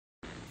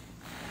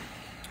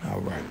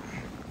right.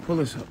 Pull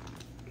this up.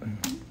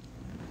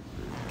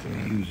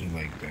 Can't use it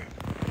like that.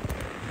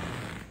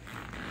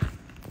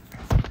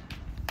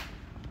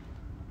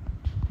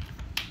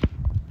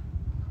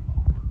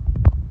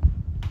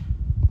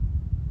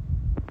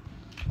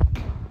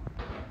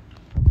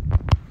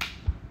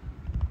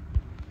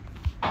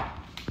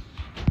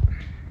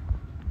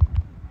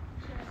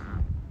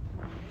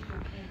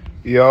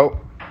 Yo,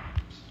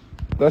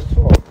 let's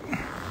talk.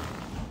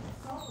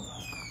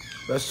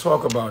 Let's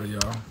talk about it,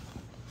 y'all.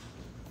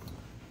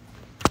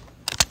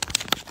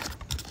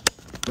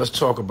 Let's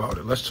talk about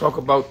it. Let's talk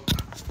about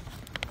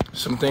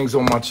some things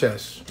on my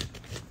chest.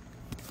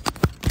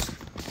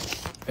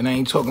 And I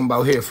ain't talking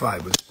about hair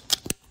fibers.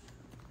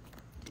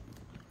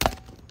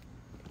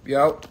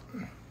 Yo,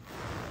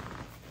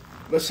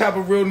 let's have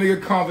a real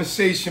nigga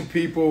conversation,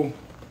 people.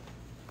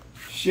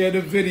 Share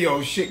the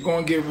video. Shit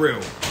gonna get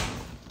real.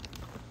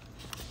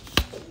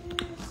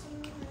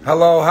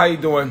 Hello, how you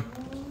doing?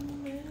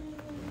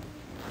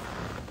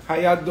 How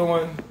y'all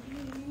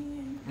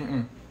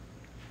doing?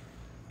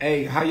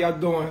 Hey, how y'all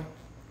doing?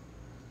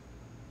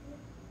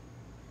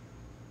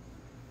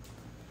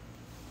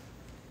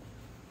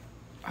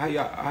 How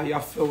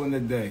y'all feeling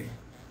today?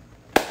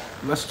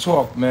 Let's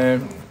talk,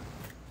 man.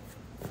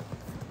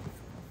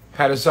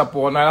 Had us up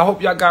all night. I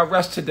hope y'all got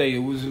rest today. It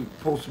was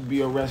supposed to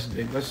be a rest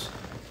day.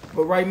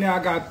 But right now I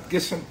got to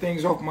get some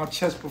things off my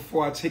chest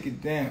before I take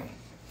it down.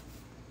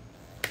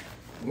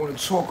 I want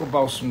to talk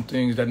about some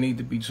things that need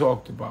to be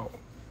talked about.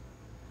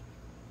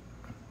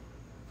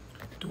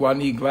 Do I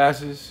need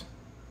glasses?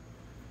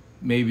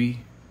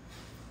 Maybe.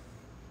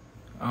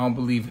 I don't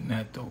believe in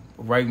that, though.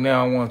 But right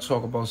now, I want to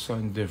talk about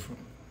something different.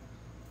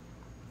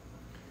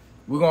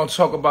 We're going to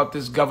talk about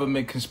this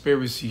government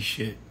conspiracy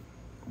shit.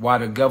 Why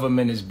the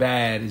government is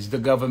bad. Is the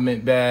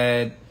government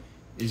bad?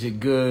 Is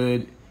it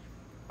good?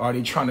 Are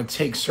they trying to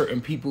take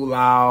certain people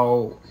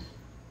out?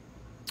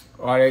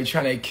 Are they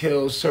trying to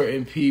kill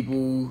certain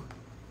people?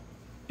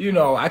 You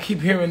know, I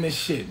keep hearing this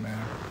shit,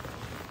 man.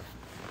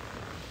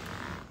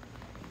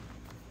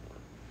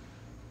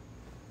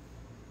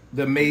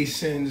 The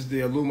Masons,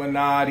 the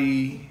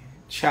Illuminati,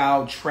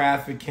 child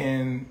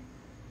trafficking,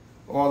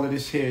 all of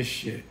this here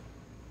shit.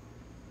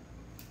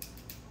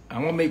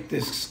 I'm gonna make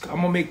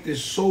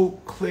this so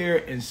clear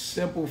and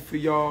simple for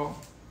y'all,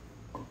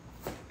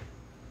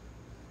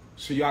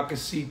 so y'all can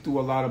see through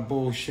a lot of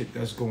bullshit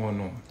that's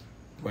going on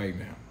right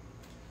now.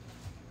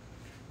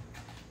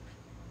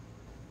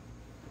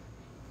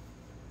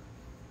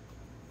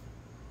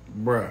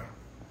 Bruh.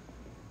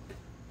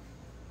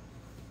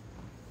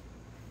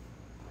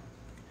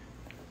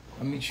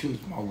 Let me choose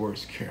my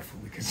words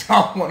carefully, because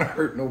I don't want to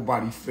hurt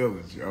nobody's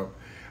feelings, yo.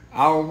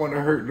 I don't want to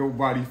hurt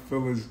nobody's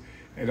feelings,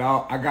 and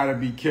I got to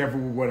be careful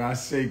with what I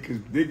say, because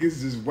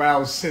niggas is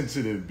wild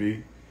sensitive,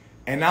 B.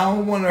 And I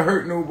don't want to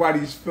hurt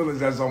nobody's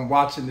feelings as I'm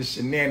watching the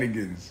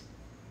shenanigans.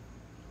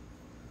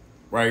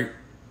 Right?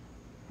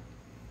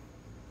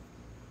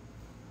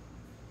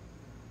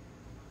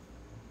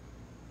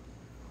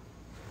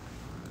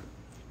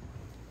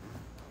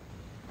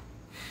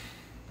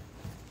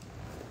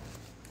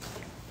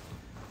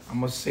 I'm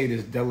going to say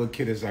this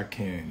delicate as I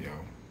can,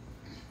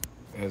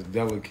 yo. As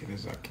delicate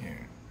as I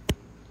can.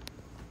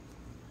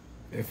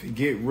 If it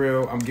get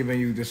real, I'm giving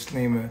you a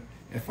disclaimer.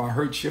 If I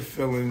hurt your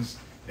feelings,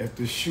 if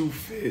the shoe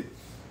fit,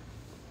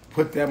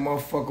 put that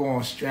motherfucker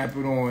on, strap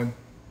it on,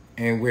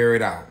 and wear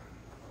it out.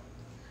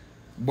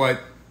 But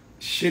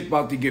shit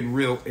about to get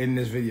real in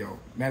this video.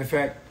 Matter of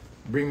fact,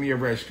 bring me a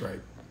red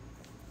stripe.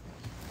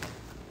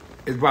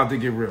 It's about to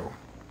get real.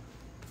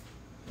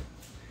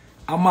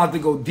 I'm about to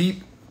go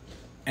deep.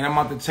 And I'm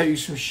about to tell you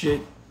some shit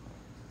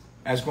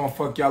that's gonna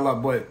fuck y'all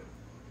up, but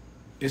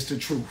it's the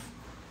truth.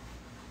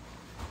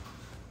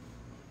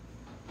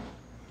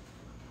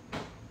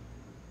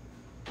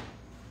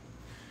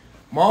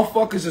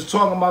 Motherfuckers is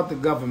talking about the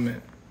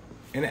government.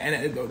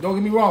 And don't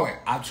get me wrong,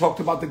 I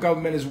talked about the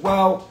government as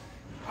well.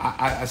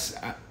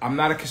 I'm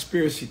not a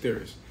conspiracy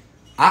theorist.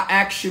 I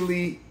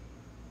actually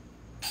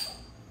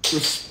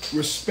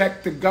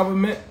respect the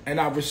government, and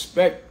I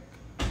respect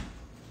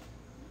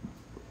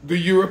the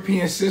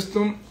European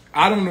system.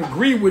 I don't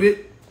agree with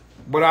it,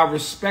 but I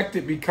respect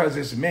it because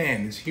it's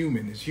it's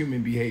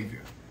human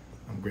behavior.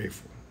 I'm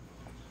grateful.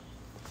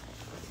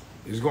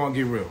 It's gonna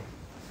get real.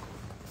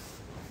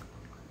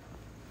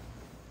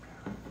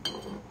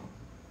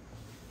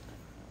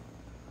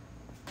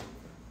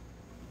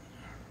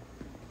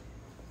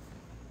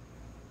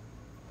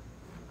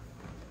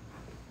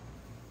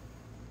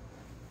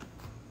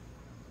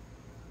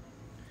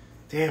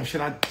 Damn,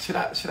 should I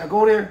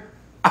go there?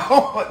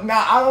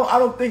 I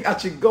don't think I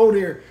should go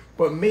there,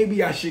 but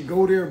maybe I should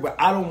go there, but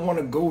I don't want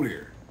to go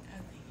there. I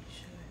think you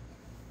should.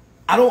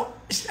 I don't,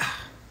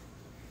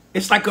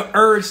 it's like an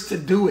urge to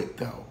do it,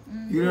 though.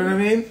 Mm-hmm. You know what I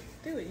mean?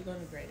 Do it, you're going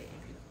to regret it.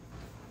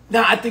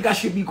 No, I think I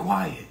should be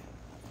quiet.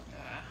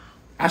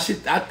 I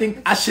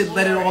think I should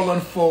let it all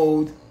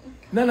unfold.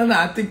 No,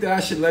 I think that I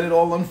should let it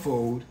all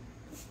unfold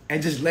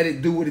and just let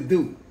it do what it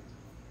do.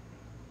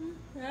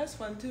 That's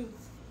fun, too.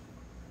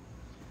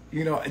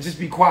 You know, just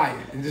be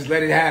quiet and just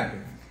let it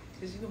happen.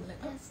 Because you're going to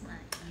be like, oh, That's not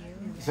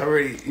you. It's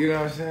already, you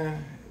know what I'm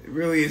saying? It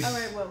really is. all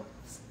right, well,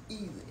 it's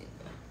easy.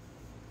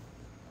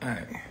 All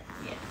right.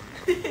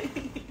 Yeah.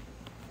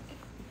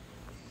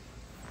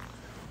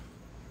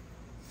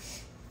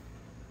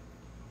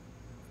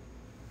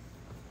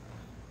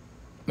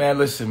 Man,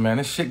 listen, man,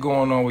 this shit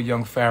going on with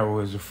young Pharaoh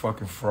is a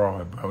fucking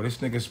fraud, bro. This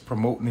nigga's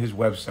promoting his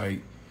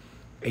website.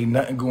 Ain't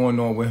nothing going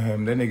on with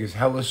him. That nigga's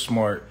hella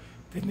smart.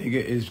 The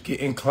nigga is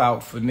getting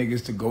clout for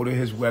niggas to go to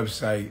his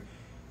website.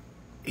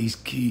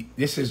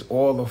 This is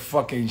all a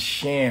fucking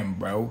sham,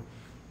 bro.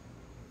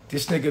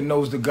 This nigga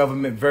knows the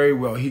government very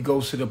well. He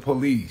goes to the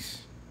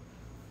police.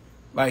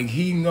 Like,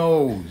 he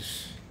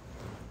knows.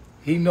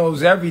 He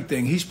knows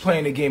everything. He's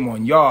playing the game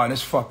on y'all, and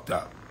it's fucked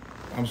up.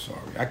 I'm sorry.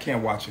 I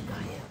can't watch it no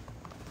more.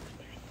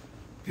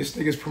 This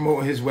nigga's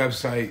promoting his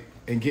website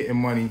and getting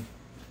money,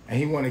 and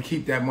he want to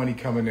keep that money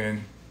coming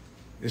in.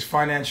 There's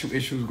financial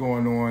issues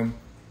going on.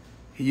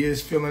 He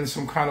is feeling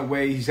some kind of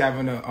way. He's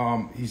having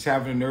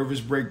a nervous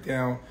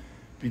breakdown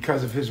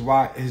because of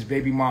his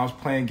baby mom's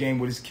playing game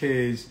with his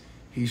kids.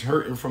 He's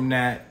hurting from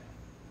that.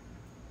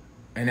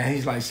 And then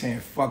he's like saying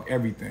fuck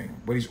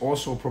everything. But he's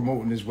also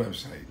promoting his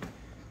website.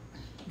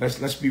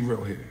 Let's be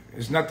real here.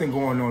 There's nothing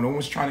going on. No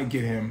one's trying to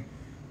get him.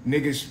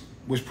 Niggas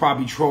was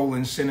probably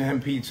trolling, sending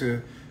him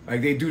pizza.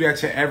 Like, they do that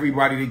to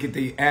everybody. They get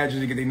their address,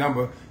 they get their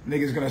number.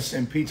 Niggas gonna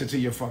send pizza to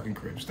your fucking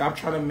crib. Stop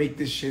trying to make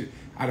this shit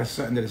out of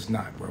something that it's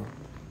not, bro.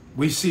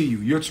 We see you.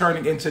 You're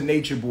turning into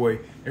Nature Boy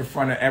in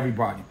front of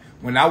everybody.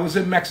 When I was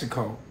in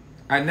Mexico,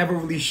 I never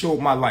really showed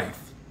my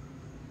life.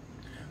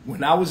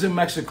 When I was in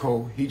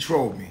Mexico, he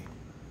trolled me.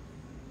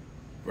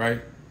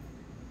 Right?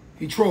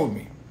 He trolled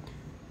me.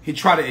 He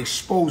tried to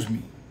expose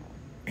me.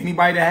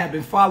 Anybody that had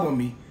been following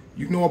me,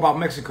 you know about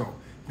Mexico.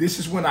 This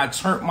is when I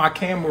turned my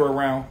camera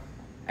around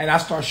and I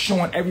start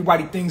showing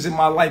everybody things in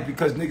my life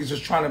because niggas was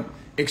trying to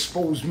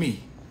expose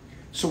me.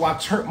 So I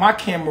turned my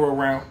camera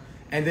around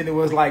and then it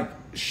was like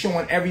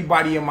showing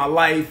everybody in my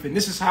life. And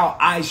this is how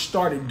I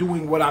started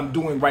doing what I'm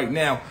doing right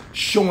now,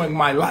 showing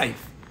my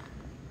life.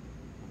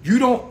 You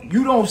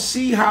don't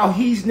see how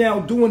he's now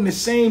doing the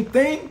same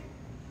thing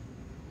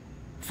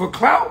for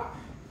clout?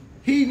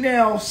 He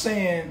now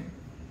saying,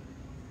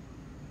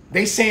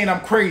 they saying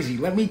I'm crazy.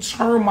 Let me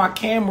turn my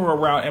camera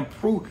around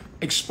and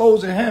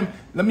exposing him.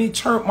 Let me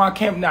turn my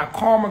camera. Now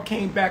karma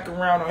came back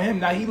around on him.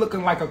 Now he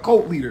looking like a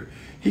cult leader.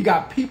 He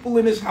got people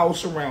in his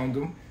house around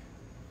him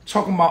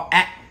talking about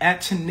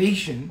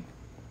attention.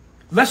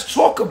 Let's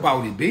talk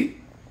about it, B.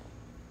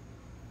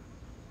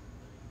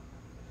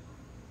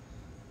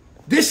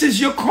 This is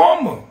your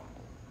karma.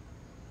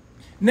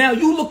 Now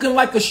you looking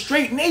like a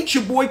straight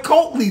Nature Boy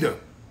cult leader.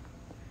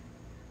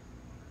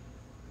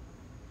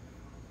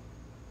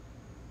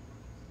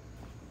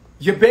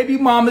 Your baby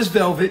mom is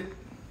Velvet.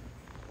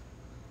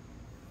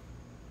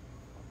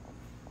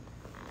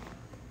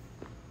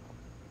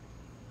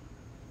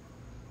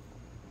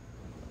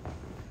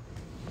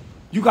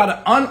 You got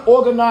an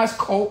unorganized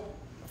cult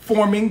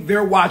forming.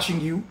 They're watching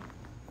you.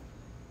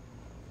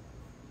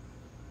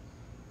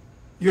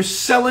 You're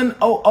selling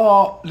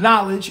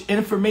knowledge,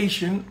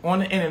 information on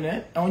the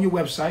internet, on your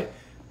website.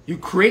 You're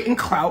creating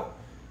clout.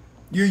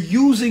 You're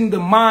using the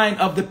mind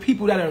of the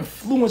people that are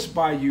influenced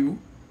by you.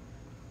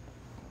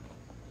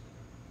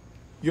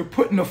 You're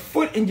putting a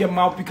foot in your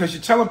mouth because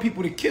you're telling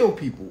people to kill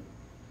people.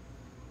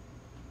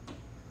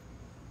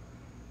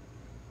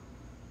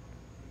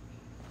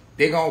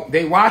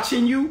 They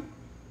watching you.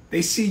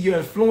 They see your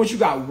influence. You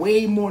got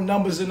way more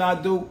numbers than I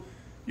do.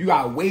 You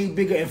got way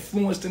bigger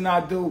influence than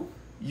I do.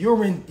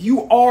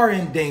 You are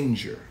in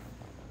danger.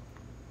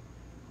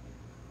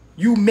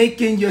 You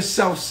making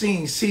yourself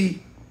seen.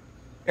 See,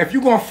 if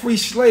you're gonna free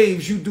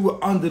slaves, you do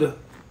it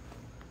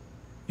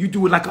you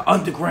do it like an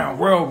underground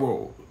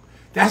railroad.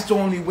 That's the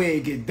only way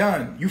it get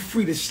done. You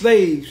free the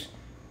slaves,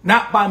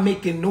 not by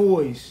making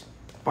noise,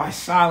 by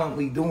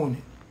silently doing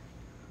it.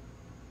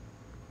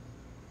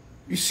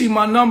 You see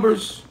my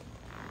numbers?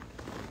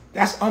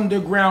 That's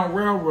underground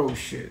railroad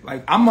shit.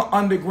 Like, I'm an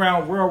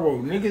underground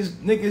railroad.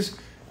 Niggas,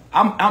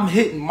 I'm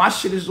hitting. My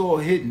shit is all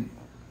hidden.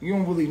 You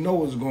don't really know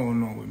what's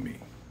going on with me.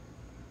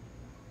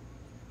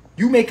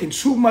 You making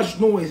too much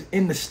noise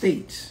in the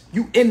States.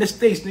 You in the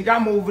States, nigga.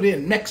 I'm over there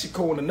in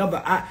Mexico and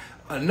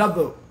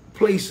another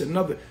place,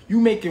 you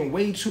making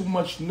way too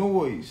much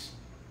noise.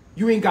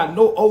 You ain't got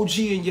no OG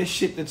in your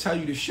shit to tell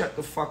you to shut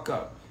the fuck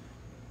up.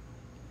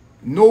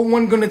 No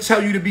one gonna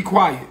tell you to be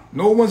quiet.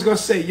 No one's gonna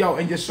say, yo,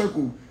 in your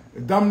circle,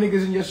 the dumb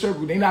niggas in your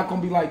circle, they not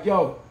gonna be like,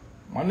 yo,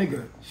 my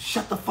nigga,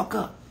 shut the fuck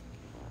up.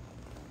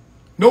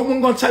 No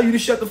one gonna tell you to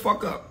shut the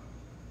fuck up.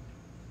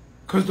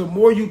 Because the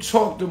more you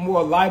talk, the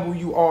more liable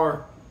you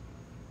are.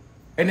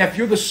 And if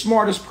you're the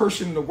smartest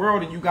person in the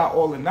world and you got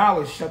all the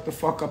knowledge, shut the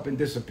fuck up and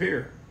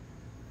disappear.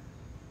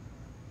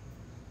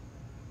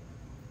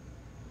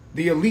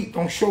 The elite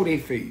don't show their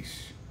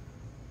face.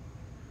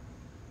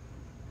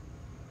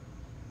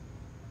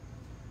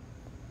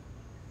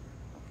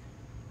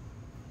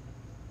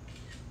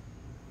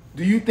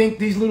 Do you think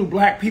these little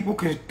black people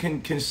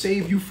can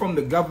save you from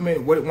the government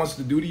and what it wants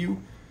to do to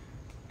you?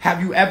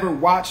 Have you ever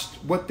watched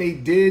what they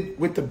did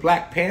with the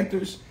Black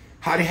Panthers?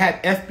 How they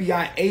had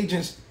FBI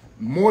agents.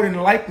 More than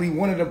likely,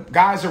 one of the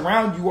guys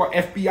around you are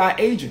FBI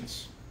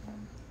agents.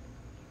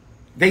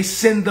 They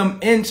send them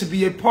in to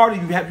be a part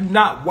of you. Have you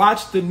not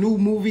watched the new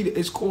movie?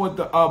 It's called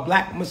the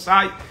Black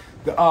Messiah,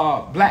 the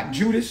Black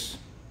Judas,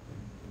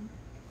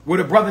 where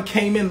the brother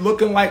came in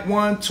looking like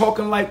one,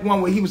 talking like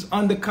one, where he was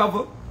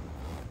undercover.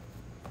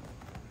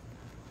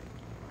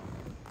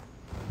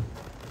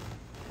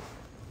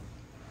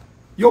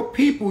 Yo,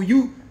 people,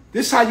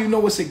 this is how you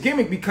know it's a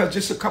gimmick, because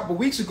just a couple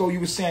weeks ago you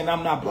were saying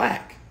I'm not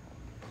black.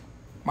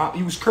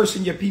 You was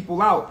cursing your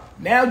people out.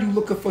 Now you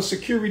looking for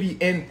security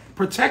and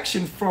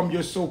protection from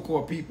your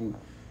so-called people.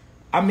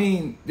 I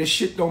mean, this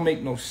shit don't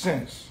make no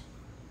sense.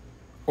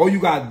 All you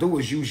gotta do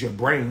is use your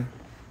brain.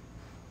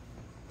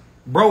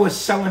 Bro is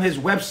selling his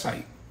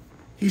website.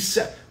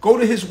 Go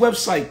to his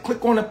website,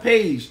 click on the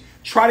page,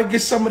 try to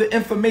get some of the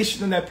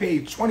information on that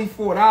page.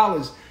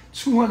 $24,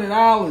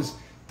 $200.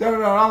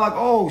 I'm like,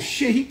 oh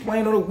shit, he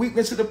playing on the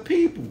weakness of the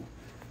people.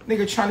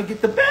 Nigga trying to get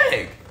the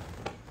bag.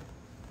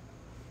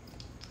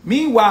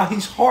 Meanwhile,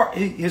 his heart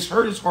is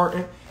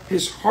hurting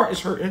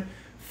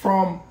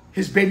from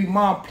his baby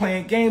mom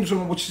playing games on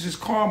him, which is his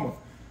karma.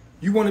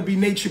 You want to be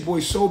Nature Boy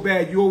so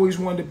bad, you always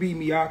wanted to be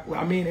me.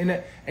 I mean, and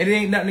it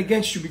ain't nothing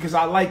against you, because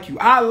I like you.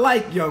 I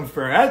like Young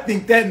Pharaoh. I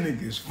think that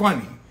nigga is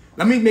funny.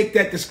 Let me make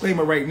that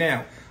disclaimer right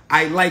now.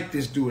 I like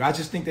this dude. I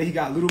just think that he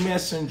got little man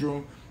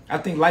syndrome. I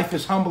think life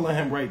is humbling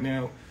him right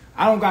now.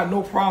 I don't got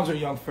no problems with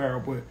Young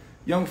Pharaoh, but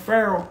Young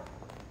Pharaoh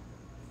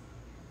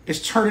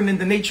is turning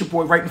into Nature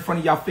Boy right in front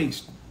of y'all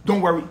face.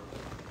 Don't worry.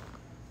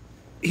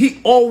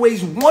 He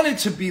always wanted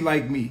to be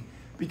like me,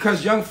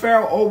 because Young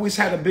Pharaoh always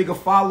had a bigger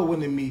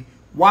following than me.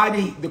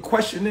 The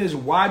question is,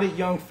 why did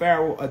Young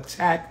Pharaoh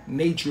attack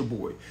Nature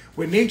Boy?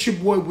 When Nature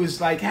Boy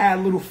was like, had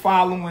a little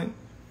following,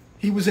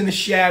 he was in the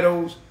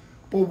shadows.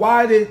 But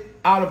why did,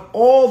 out of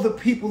all the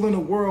people in the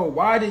world,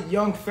 why did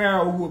Young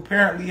Pharaoh, who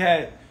apparently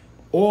had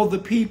all the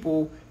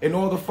people and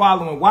all the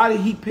following, why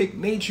did he pick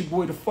Nature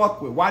Boy to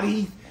fuck with? Why did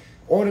he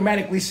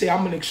automatically say, I'm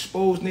going to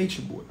expose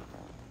Nature Boy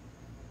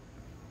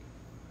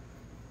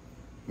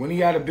when he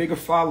had a bigger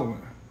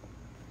following?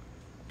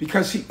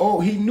 Because he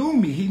knew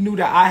me. He knew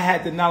that I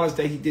had the knowledge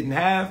that he didn't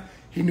have.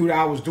 He knew that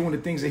I was doing the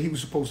things that he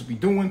was supposed to be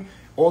doing.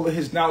 All of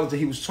his knowledge that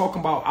he was talking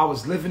about, I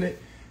was living it.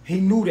 He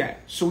knew that.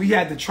 So he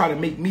had to try to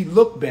make me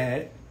look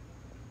bad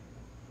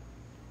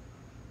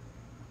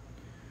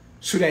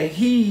so that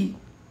he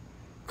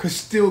could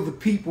steal the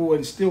people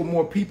and steal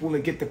more people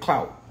and get the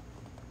clout.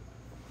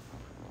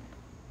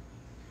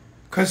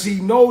 Because he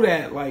know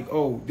that, like,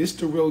 oh, this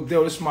the real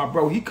deal. This is my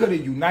bro. He could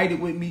have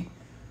united with me.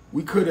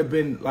 We could have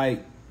been,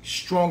 like,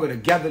 stronger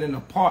together than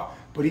apart.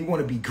 But he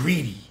want to be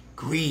greedy.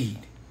 Greed.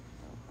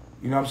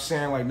 You know what I'm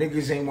saying? Like,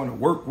 niggas ain't want to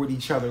work with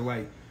each other.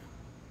 Like,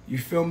 you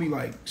feel me?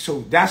 Like,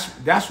 so that's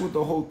what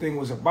the whole thing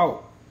was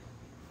about.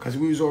 Because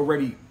we was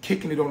already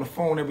kicking it on the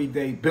phone every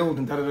day,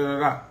 building,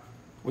 da-da-da-da-da,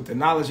 with the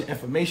knowledge and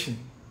information.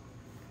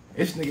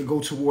 This nigga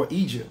go toward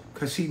Egypt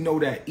because he know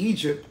that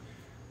Egypt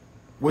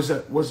was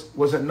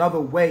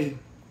another way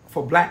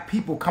for black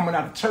people coming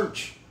out of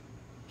church.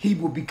 He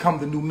would become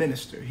the new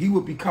minister. He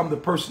would become the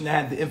person that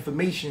had the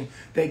information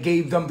that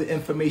gave them the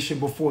information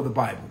before the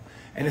Bible.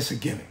 And it's a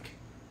gimmick.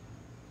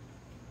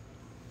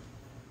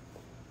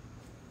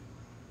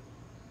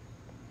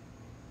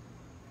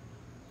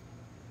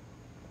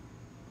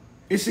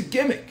 It's a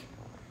gimmick.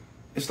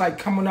 It's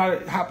like hopping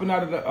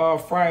out of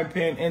the frying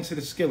pan into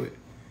the skillet.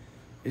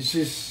 It's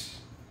just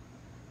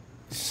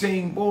the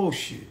same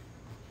bullshit.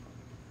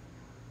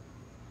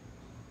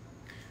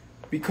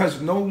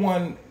 Because no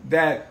one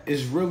that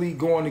is really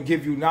going to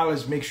give you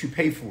knowledge makes you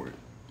pay for it.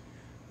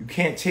 You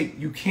can't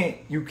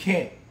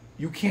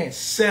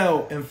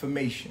sell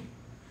information.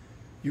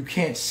 You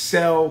can't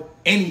sell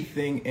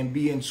anything and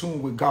be in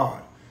tune with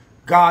God.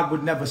 God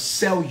would never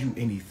sell you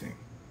anything.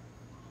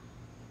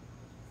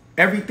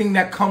 Everything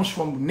that comes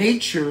from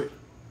nature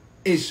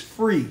is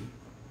free.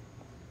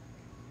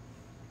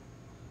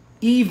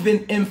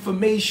 Even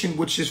information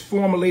which is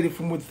formulated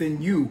from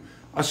within you,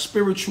 a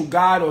spiritual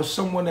guide or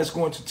someone that's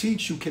going to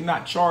teach you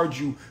cannot charge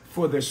you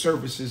for their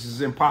services. It's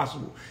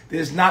impossible.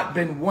 There's not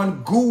been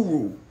one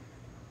guru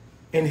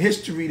in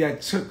history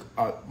that took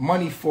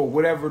money for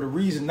whatever the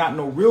reason, not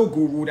no real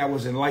guru that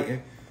was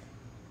enlightened.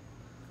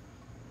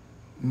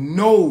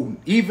 No,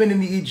 even in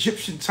the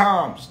Egyptian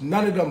times,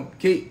 none of them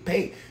get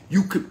paid.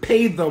 You could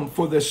pay them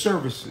for their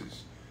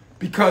services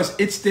because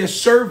it's their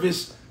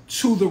service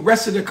to the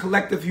rest of the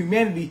collective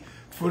humanity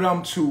for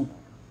them to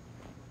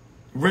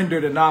render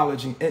the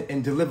knowledge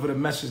and deliver the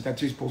message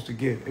that you're supposed to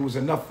give. It was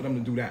enough for them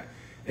to do that.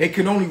 They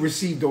can only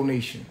receive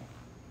donation.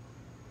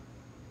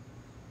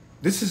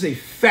 This is a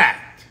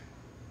fact.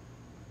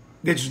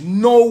 There's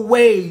no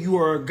way you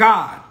are a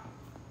God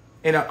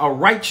and a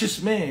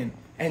righteous man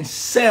and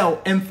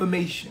sell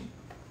information.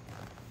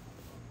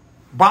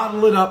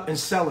 Bottle it up and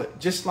sell it,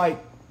 just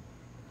like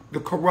the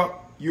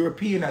corrupt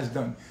European has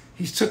done.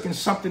 He's taken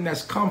something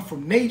that's come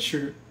from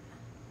nature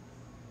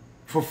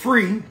for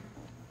free,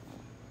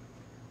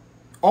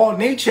 All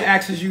nature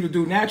asks you to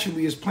do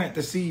naturally is plant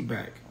the seed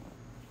back.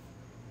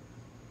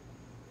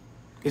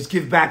 It's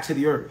give back to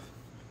the earth.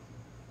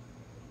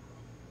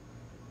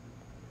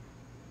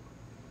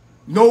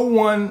 No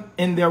one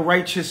in their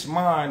righteous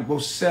mind will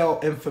sell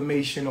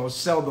information or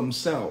sell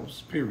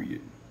themselves,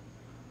 period.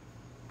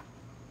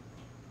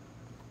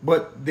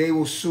 But they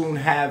will soon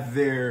have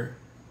their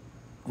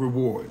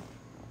reward.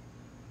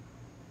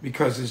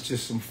 Because it's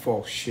just some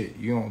false shit.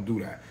 You don't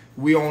do that.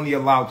 We only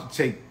allowed to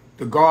take,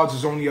 the guards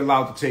is only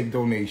allowed to take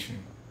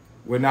donation.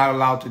 We're not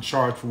allowed to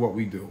charge for what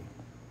we do.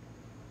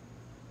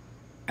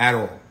 At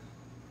all.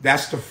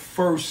 That's the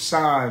first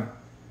sign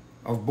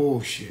of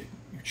bullshit.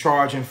 You're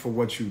charging for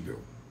what you do.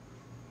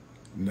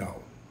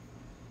 No.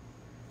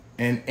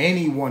 And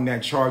anyone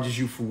that charges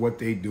you for what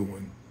they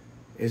doing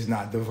is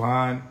not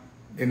divine.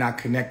 They're not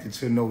connected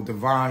to no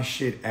divine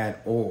shit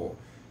at all.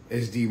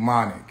 It's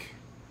demonic.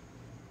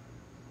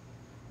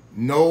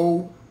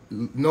 No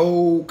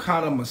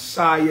kind of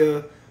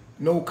Messiah,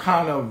 no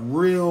kind of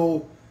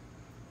real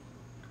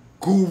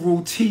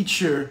guru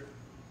teacher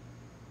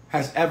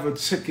has ever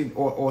taken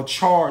or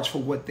charged for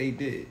what they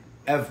did,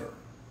 ever.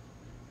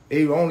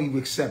 They only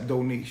accept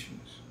donations.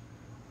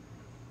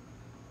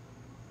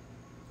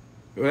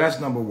 Well, that's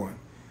number one.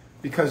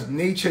 Because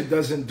nature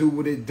doesn't do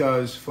what it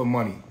does for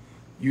money.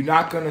 You're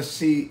not going to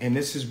see, and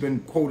this has been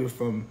quoted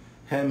from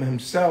him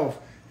himself,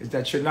 is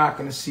that you're not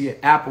going to see an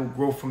apple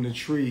grow from the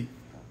tree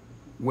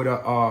with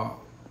a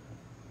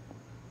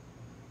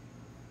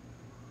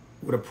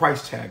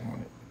price tag on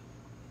it.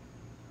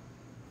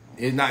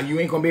 It's not, you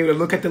ain't gonna be able to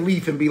look at the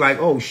leaf and be like,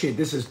 oh shit,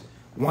 this is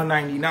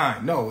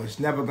 $1.99. No, it's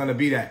never gonna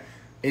be that.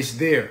 It's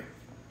there.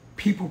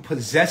 People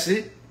possess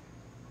it,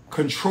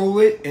 control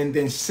it, and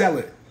then sell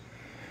it.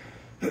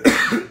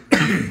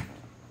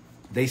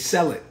 They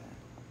sell it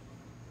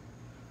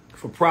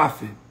for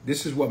profit.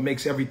 This is what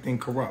makes everything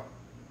corrupt.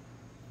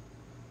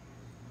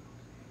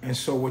 And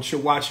so what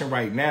you're watching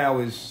right now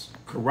is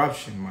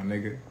corruption, my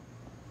nigga.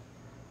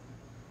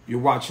 You're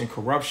watching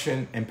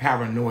corruption and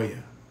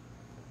paranoia.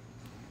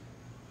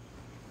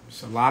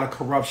 It's a lot of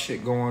corrupt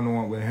shit going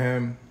on with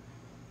him.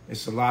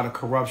 It's a lot of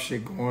corrupt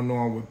shit going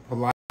on with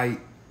Polite.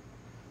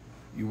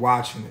 You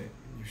watching it.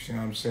 You see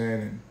what I'm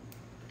saying? And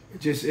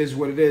it just is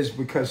what it is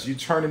because you're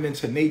turning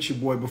into Nature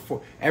Boy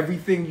before.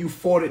 Everything you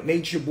fought at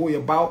Nature Boy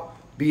about,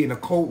 being a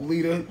cult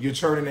leader, you're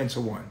turning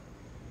into one.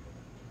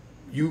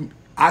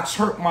 I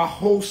turned my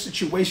whole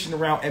situation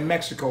around in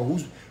Mexico.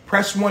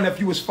 Press 1 if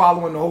you was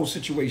following the whole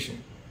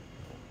situation.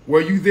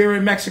 Were you there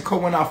in Mexico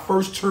when I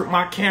first turned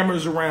my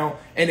cameras around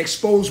and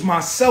exposed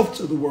myself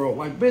to the world?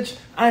 Like, bitch,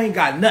 I ain't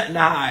got nothing to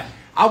hide.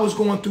 I was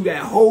going through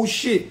that whole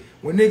shit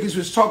when niggas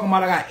was talking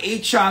about I got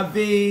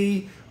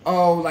HIV.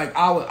 Oh, like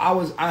I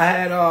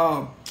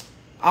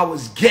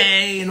was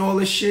gay and all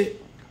this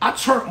shit. I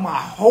turned my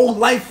whole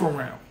life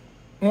around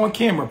on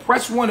camera.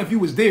 Press 1 if you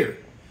was there.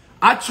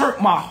 I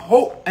turned my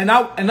whole, and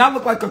I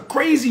look like a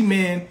crazy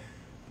man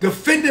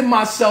defending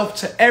myself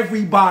to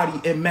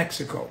everybody in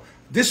Mexico.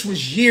 This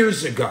was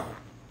years ago.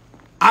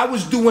 I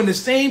was doing the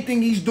same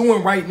thing he's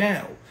doing right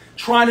now,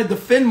 trying to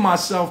defend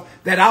myself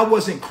that I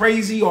wasn't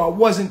crazy or I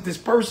wasn't this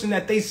person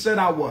that they said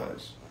I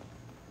was.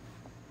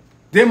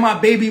 Then my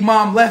baby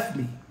mom left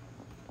me.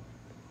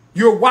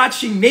 You're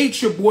watching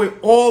Nature Boy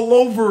all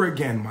over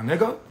again, my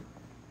nigga.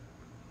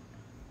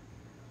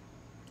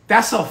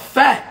 That's a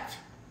fact.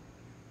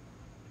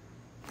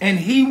 And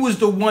he was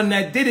the one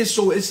that did it,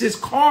 so it's his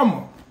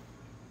karma.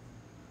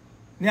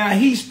 Now,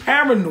 he's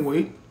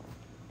paranoid.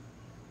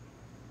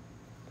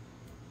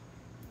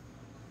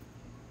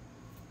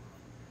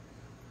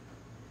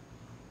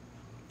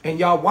 And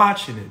y'all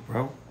watching it,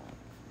 bro.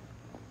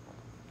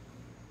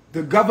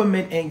 The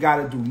government ain't got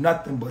to do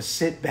nothing but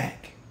sit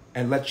back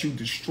and let you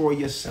destroy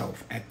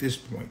yourself at this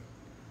point.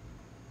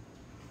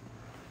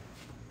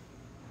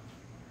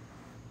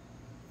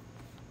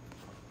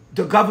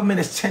 The government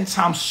is 10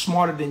 times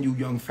smarter than you,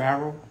 young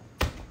Pharaoh.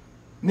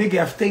 Nigga,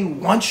 if they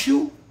want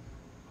you,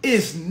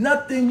 it's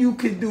nothing you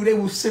can do. They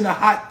will send a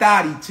hot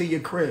thotty to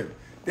your crib.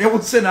 They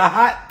will send a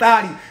hot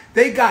thotty.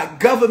 They got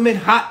government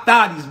hot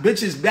thotties,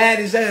 bitches bad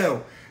as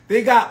hell.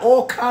 They got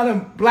all kind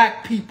of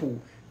black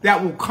people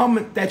that will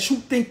come, that you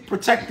think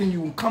protecting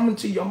you, will come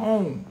into your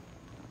home.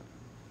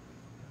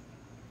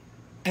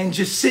 And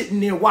just sitting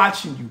there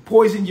watching you,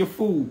 poison your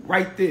food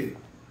right there.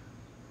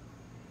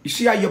 You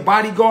see how your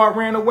bodyguard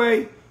ran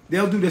away?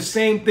 They'll do the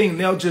same thing.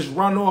 They'll just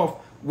run off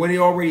when they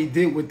already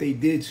did what they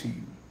did to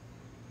you.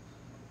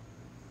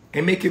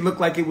 And make it look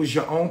like it was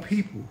your own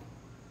people.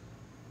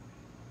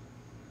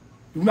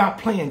 You're not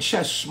playing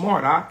chess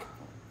smart, Ak.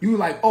 You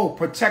like, oh,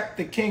 protect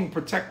the king,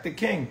 protect the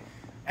king.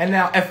 And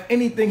now if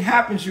anything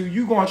happens to you,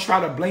 you're going to try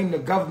to blame the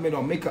government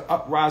or make an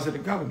uprising of the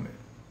government.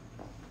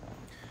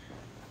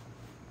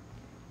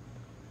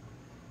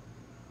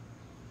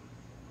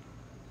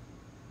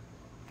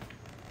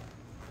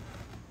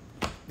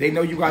 They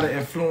know you got an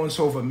influence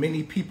over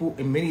many people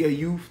and many of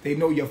youth. They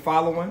know you're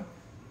following.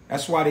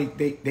 That's why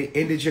they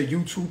ended your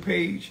YouTube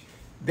page.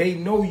 They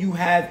know you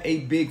have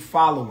a big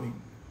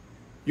following.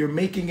 You're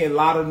making a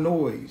lot of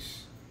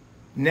noise.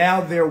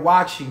 Now they're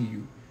watching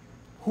you.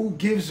 Who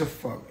gives a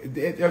fuck?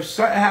 If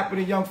something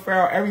happened to young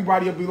Pharaoh,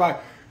 everybody will be like,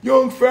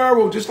 young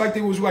Pharaoh, just like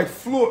they was like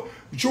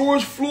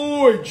George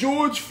Floyd.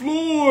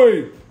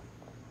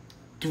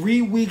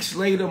 3 weeks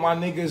later, my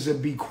niggas will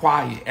be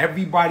quiet.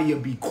 Everybody will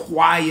be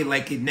quiet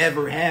like it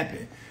never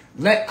happened.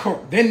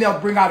 Then they'll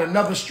bring out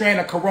another strand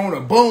of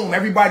corona. Boom,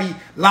 everybody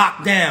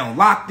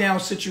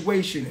lockdown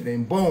situation. And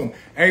then boom,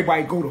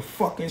 everybody go to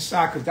fuck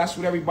inside because that's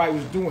what everybody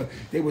was doing.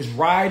 They was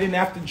rioting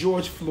after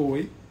George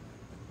Floyd,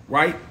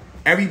 right?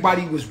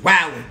 Everybody was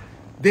wilding.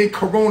 Then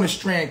corona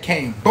strand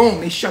came.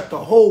 Boom, they shut the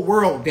whole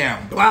world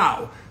down.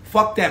 Blah.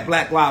 Fuck that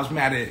Black Lives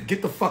Matter.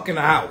 Get the fuck in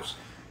the house.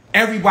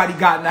 Everybody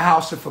got in the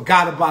house and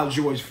forgot about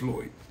George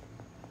Floyd.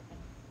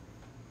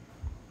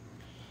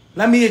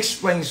 Let me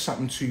explain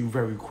something to you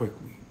very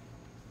quickly.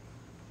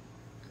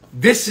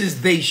 This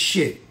is they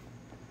shit.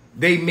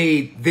 They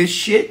made this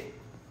shit.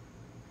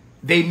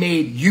 They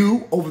made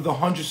you over the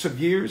hundreds of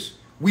years.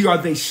 We are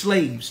they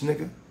slaves,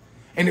 nigga.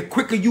 And the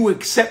quicker you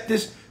accept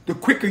this, the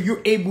quicker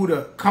you're able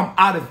to come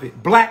out of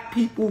it. Black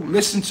people,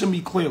 listen to me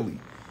clearly.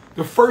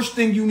 The first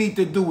thing you need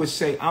to do is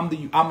say, I'm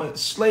a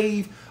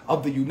slave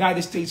of the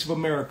United States of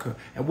America.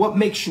 And what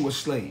makes you a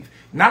slave?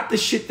 Not the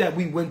shit that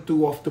we went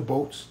through off the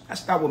boats.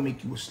 That's not what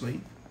make you a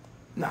slave.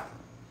 Nah.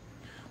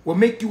 What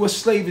make you a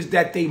slave is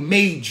that they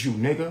made you,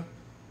 nigga.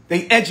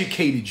 They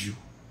educated you.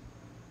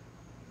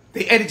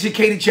 They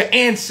educated your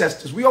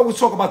ancestors. We always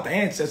talk about the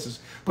ancestors,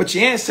 but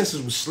your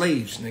ancestors were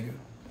slaves, nigga.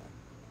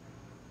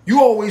 You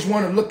always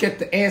want to look at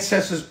the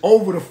ancestors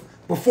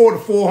before the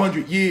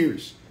 400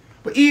 years.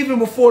 But even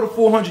before the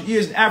 400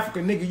 years in Africa,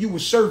 nigga, you were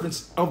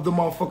servants of the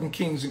motherfucking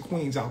kings and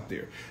queens out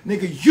there.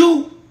 Nigga,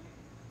 you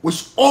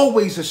was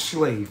always a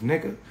slave,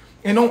 nigga.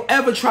 And don't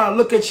ever try to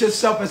look at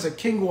yourself as a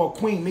king or a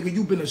queen, nigga.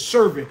 You've been a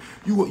servant.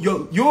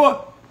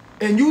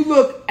 And you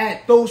look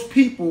at those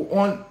people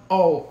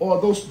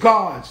or those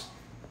gods,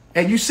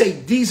 and you say,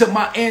 these are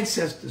my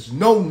ancestors.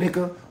 No,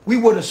 nigga. We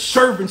were the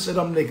servants of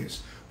them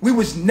niggas. We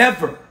was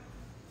never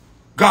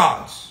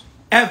gods,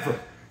 ever.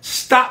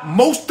 Stop.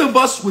 Most of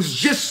us was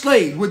just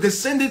slaves. We're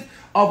descended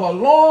of a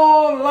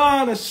long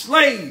line of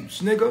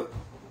slaves, nigga.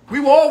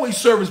 We were always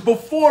servants.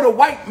 Before the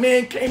white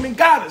man came and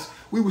got us,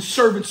 we were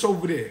servants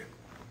over there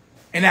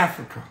in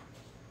Africa.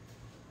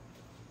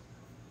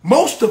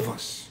 Most of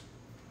us,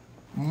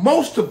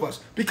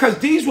 because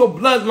these were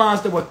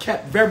bloodlines that were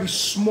kept very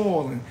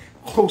small and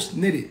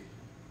close-knitted.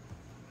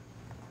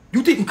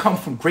 You didn't come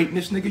from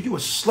greatness, nigga. You a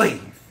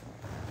slave.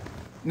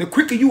 And the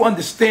quicker you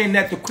understand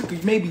that, the quicker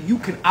maybe you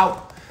can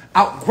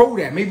outgrow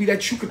that. Maybe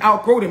that you can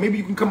outgrow that. Maybe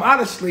you can come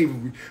out of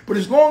slavery. But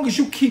as long as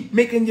you keep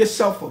making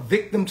yourself a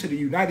victim to the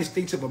United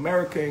States of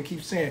America and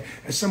keep saying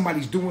that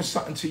somebody's doing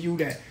something to you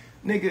that,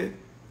 nigga,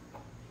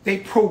 they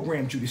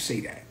programmed you to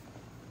say that.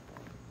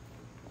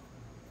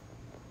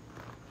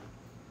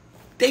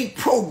 They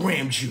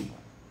programmed you.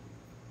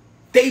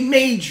 They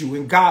made you.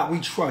 In God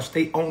we trust.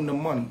 They own the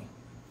money.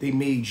 They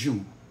made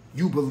you.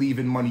 You believe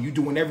in money. You're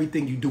doing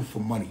everything you do for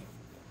money.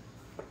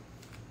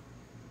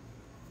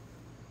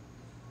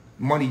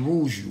 Money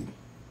rules you.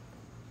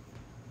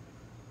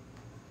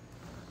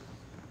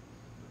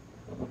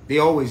 They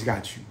always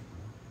got you.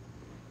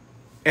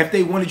 If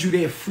they wanted you,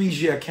 they'd freeze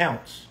your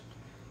accounts.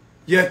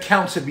 Your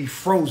accounts would be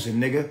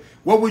frozen, nigga.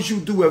 What would you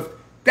do if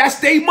that's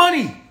their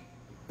money?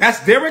 That's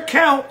their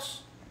accounts.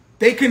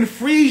 They can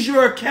freeze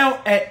your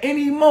account at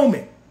any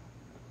moment.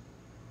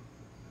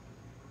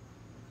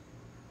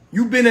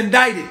 You've been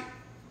indicted.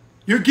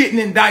 You're getting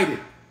indicted.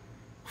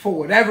 For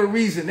whatever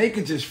reason, they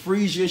can just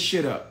freeze your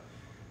shit up.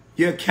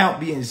 Your account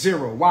being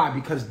zero. Why?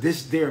 Because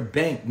this their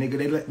bank, nigga.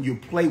 They letting you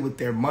play with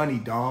their money,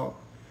 dog.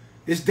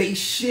 This they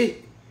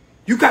shit.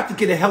 You got to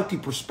get a healthy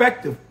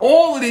perspective.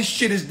 All of this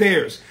shit is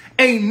theirs.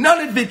 Ain't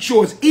none of it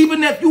yours.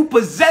 Even if you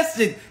possess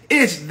it,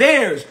 it's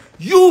theirs.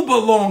 You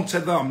belong to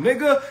them,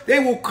 nigga. They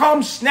will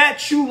come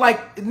snatch you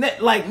like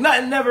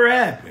nothing never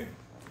happened.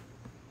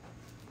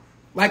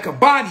 Like a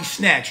body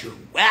snatcher.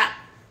 Whap.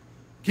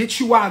 Get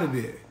you out of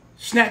there.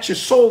 Snatch your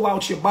soul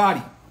out your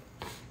body.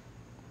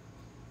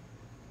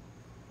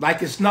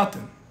 Like it's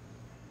nothing.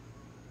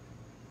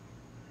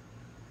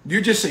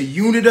 You're just a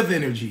unit of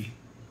energy.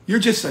 You're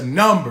just a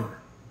number.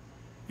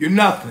 You're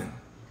nothing.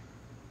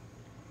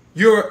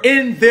 You're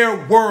in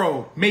their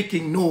world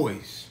making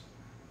noise.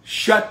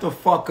 Shut the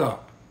fuck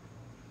up.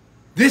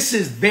 This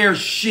is their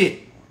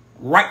shit.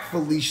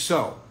 Rightfully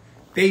so.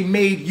 They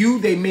made you.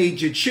 They made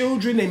your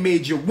children. They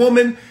made your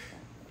woman.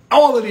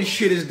 All of this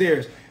shit is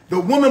theirs. The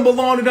women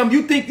belong to them.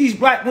 You think these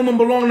black women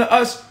belong to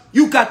us?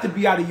 You got to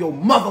be out of your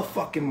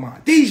motherfucking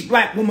mind. These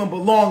black women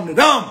belong to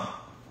them.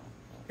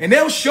 And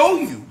they'll show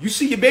you. You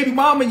see your baby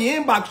mama in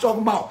your inbox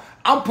talking about,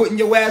 I'm putting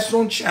your ass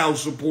on child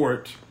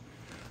support.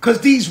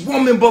 Because these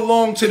women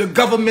belong to the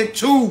government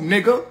too,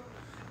 nigga.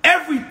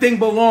 Everything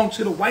belongs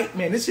to the white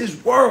man. This is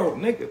his world,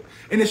 nigga.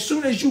 And as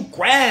soon as you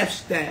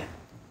grasp that,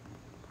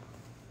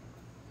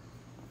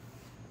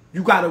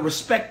 you got to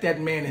respect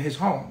that man in his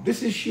home.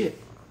 This is shit.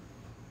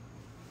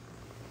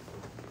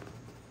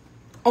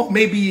 Oh,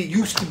 maybe it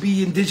used to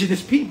be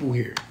indigenous people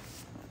here.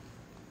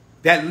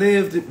 that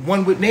lived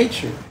one with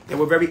nature, that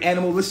were very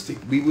animalistic.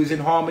 We was in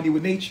harmony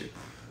with nature.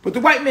 But the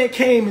white man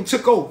came and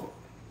took over.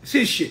 It's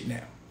his shit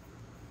now.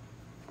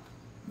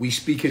 We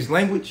speak his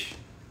language.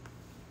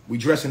 We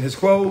dress in his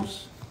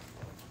clothes.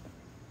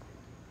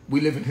 We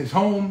live in his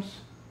homes,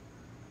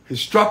 his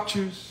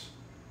structures,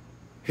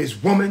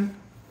 his woman.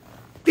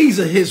 These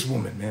are his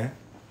women, man.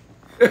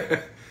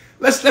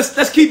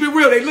 Let's keep it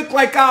real. They look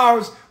like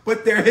ours,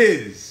 but they're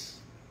his.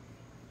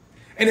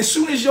 And as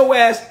soon as your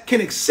ass can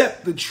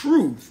accept the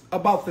truth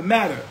about the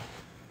matter,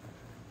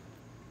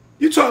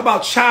 you talk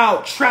about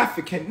child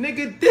trafficking,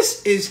 nigga,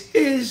 this is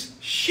his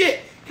shit.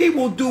 He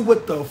will do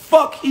what the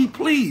fuck he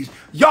please.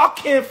 Y'all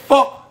can't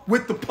fuck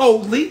with the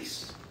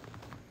police.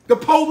 The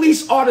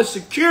police are the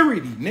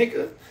security,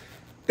 nigga.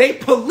 They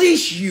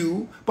police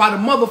you by the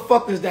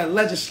motherfuckers that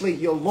legislate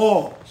your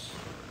laws.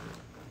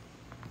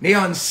 They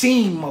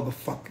unseen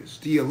motherfuckers,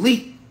 the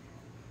elite.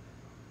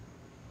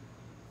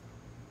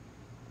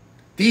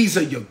 These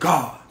are your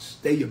gods.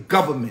 They're your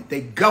government.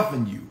 They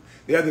govern you.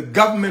 They are the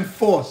government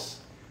force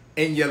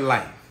in your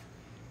life.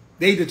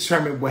 They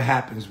determine what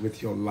happens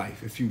with your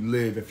life. If you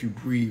live, if you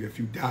breathe, if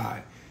you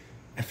die,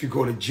 if you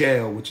go to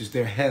jail, which is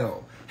their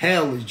hell.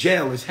 Hell is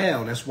jail is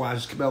hell. That's why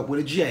it's spelled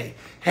with a J.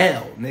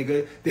 Hell,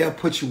 nigga. They'll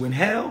put you in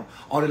hell,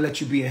 or they'll let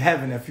you be in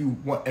heaven if you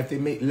want. If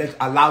they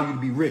allow you to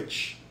be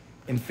rich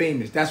and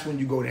famous. That's when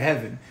you go to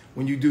heaven.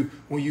 When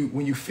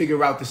you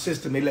figure out the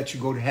system, they let you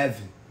go to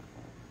heaven.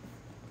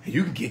 And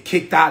you can get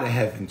kicked out of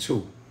heaven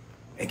too,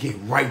 and get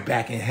right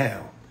back in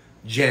hell,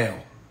 jail.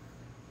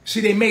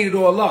 See, they made it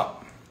all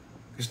up.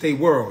 It's their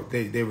world,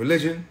 their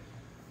religion.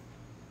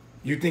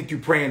 You think you're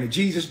praying to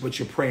Jesus, but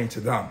you're praying to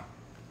them.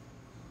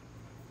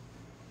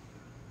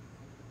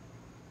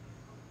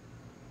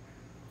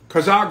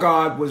 Because our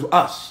God was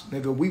us,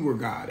 nigga. We were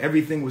God.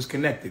 Everything was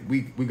connected.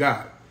 We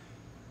God.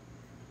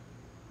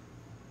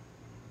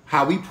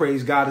 How we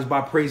praise God is by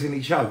praising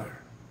each other.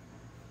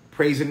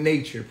 Praising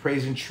nature,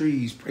 praising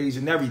trees,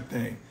 praising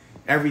everything.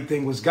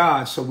 Everything was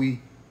God, so we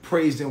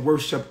praised and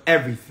worshiped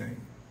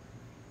everything.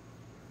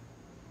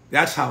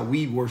 That's how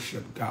we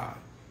worship God.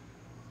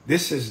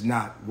 This is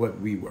not what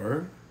we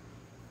were.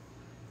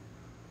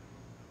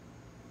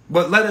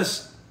 But let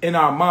us, in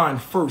our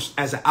mind first,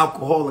 as an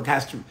alcoholic,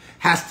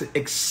 has to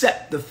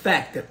accept the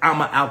fact that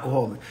I'm an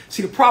alcoholic.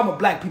 See, the problem with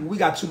black people, we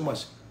got too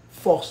much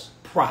false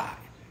pride.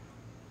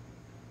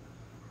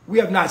 We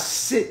have not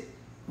sit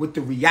with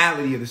the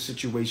reality of the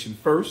situation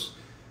first.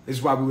 This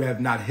is why we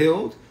have not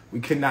healed. We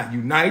cannot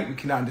unite. We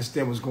cannot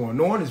understand what's going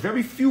on. There's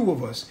very few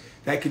of us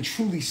that can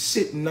truly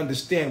sit and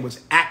understand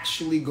what's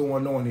actually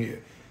going on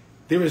here.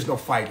 There is no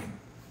fighting.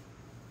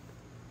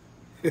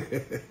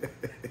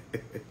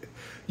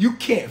 You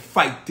can't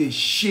fight this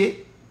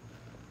shit.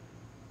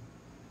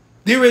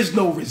 There is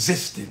no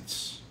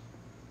resistance.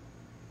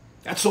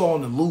 That's all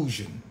an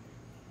illusion.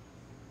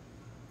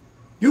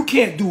 You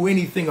can't do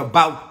anything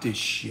about this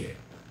shit.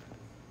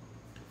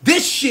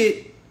 This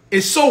shit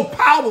is so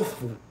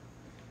powerful.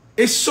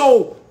 It's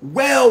so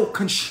well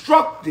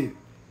constructed,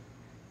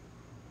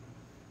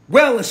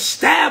 well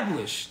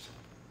established,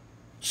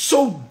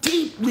 so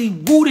deeply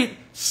rooted,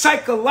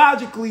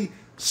 psychologically,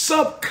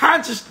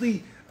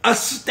 subconsciously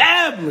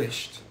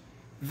established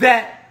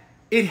that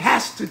it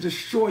has to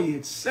destroy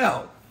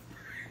itself.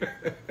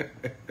 But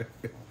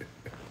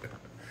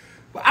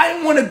I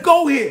didn't want to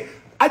go here.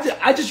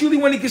 I just really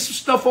want to get some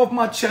stuff off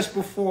my chest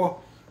before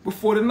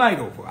the night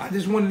over. I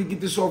just wanted to get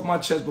this off my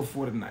chest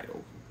before the night over.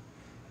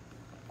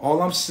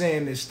 All I'm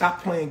saying is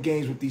stop playing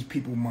games with these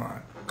people's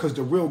mind. Because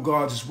the real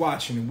God's is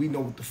watching and we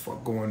know what the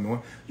fuck going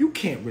on. You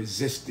can't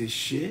resist this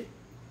shit.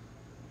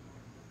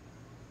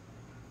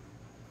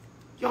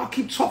 Y'all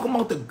keep talking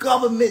about the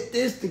government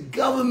this, the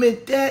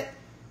government that.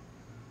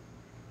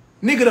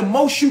 Nigga, the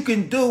most you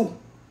can do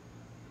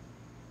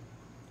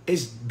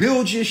is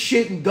build your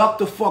shit and duck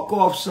the fuck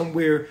off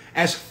somewhere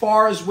as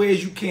far away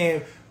as you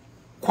can.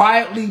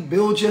 Quietly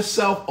build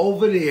yourself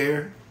over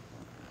there.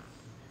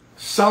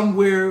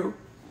 Somewhere.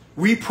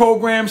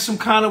 Reprogram some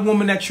kind of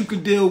woman that you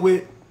could deal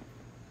with.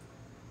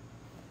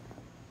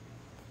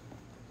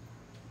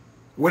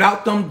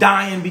 Without them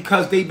dying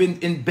because they've been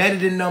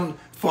embedded in them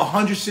for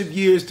hundreds of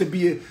years to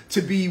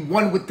be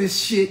one with this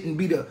shit and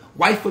be the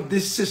wife of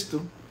this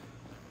system.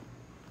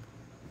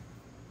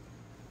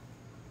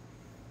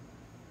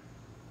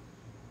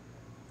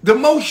 The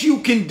most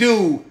you can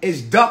do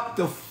is duck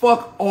the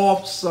fuck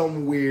off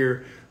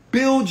somewhere,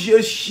 build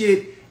your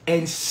shit,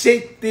 and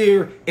sit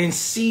there and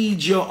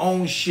seed your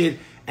own shit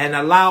and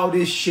allow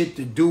this shit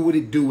to do what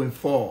it do and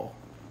fall.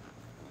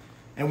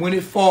 And when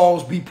it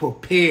falls, be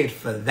prepared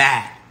for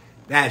that.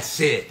 That's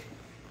it.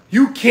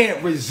 You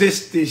can't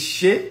resist this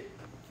shit.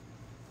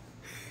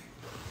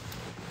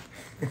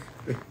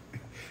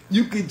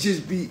 You could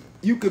be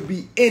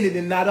in it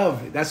and not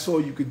of it. That's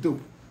all you could do,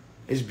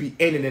 is be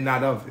in it and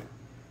not of it.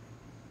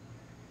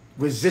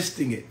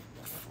 Resisting it.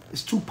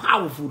 It's too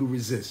powerful to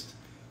resist.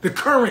 The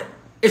current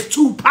is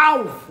too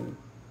powerful.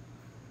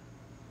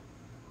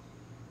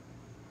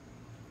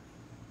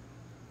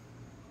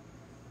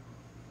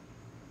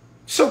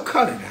 So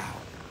cut it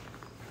out.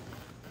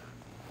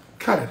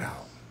 Cut it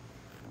out.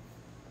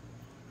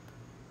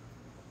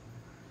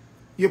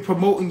 You're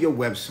promoting your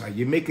website.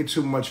 You're making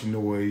too much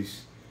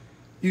noise.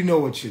 You know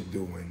what you're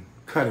doing.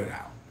 Cut it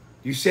out.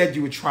 You said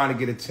you were trying to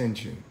get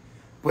attention.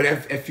 But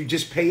if you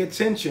just pay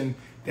attention,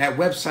 that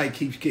website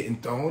keeps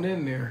getting thrown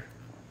in there.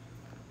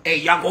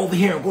 Hey, y'all go over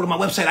here and go to my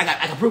website. I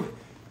can prove it.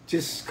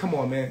 Just, come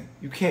on, man.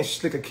 You can't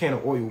slick a can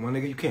of oil, my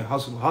nigga. You can't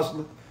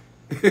hustle.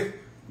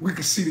 We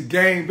can see the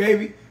game,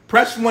 baby.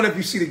 Press 1 if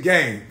you see the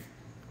game.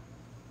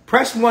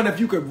 Press 1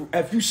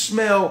 if you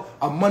smell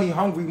a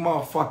money-hungry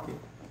motherfucker.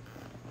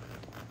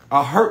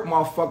 A hurt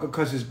motherfucker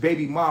because his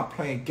baby mom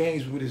playing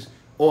games with his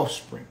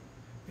offspring.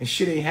 And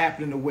shit ain't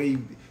happening the way...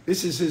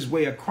 This is his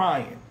way of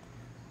crying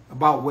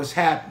about what's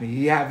happening.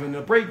 He having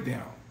a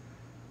breakdown.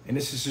 And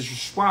this is his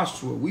response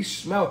to it. We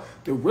smell...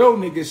 The real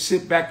niggas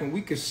sit back and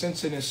we can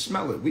sense it and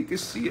smell it. We can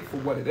see it for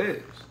what it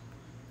is.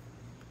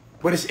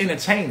 But it's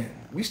entertaining.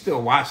 We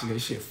still watching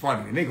this shit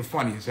funny. The nigga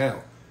funny as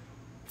hell.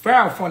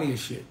 Pharaoh funny as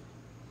shit.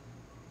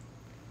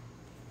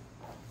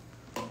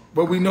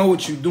 But we know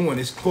what you're doing.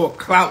 It's called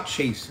clout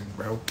chasing,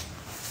 bro.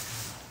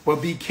 But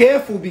be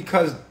careful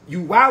because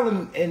you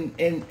wilding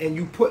and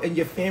you putting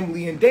your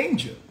family in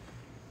danger.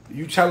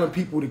 You telling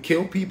people to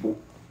kill people.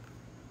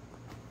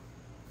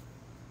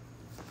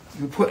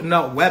 You putting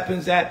out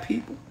weapons at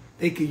people.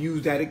 They can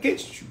use that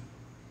against you.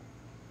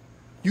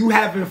 You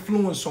have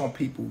influence on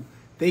people.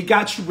 They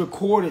got you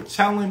recorded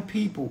telling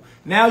people.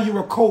 Now you're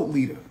a cult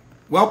leader.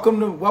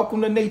 Welcome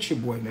to Nature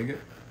Boy, nigga.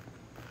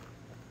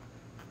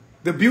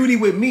 The beauty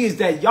with me is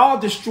that y'all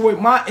destroyed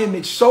my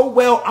image so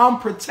well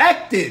I'm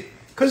protected.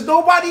 Because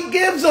nobody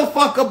gives a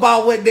fuck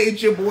about what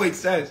Nature Boy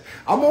says.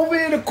 I'm over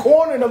in the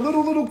corner, in a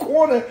little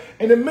corner,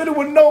 in the middle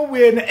of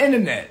nowhere in the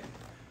internet.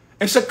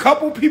 It's a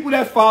couple people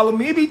that follow,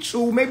 maybe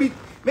 2, maybe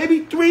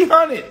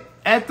 300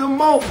 at the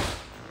most.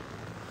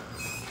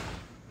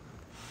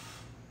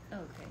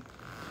 Okay.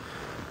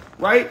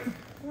 Right?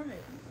 Right.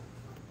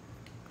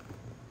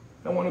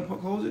 I want to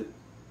close it?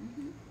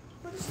 Mm-hmm.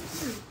 What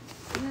does it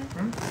do?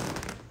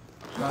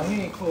 No,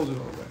 he ain't close it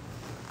all the way.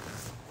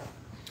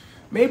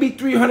 Maybe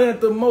 300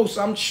 at the most.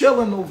 I'm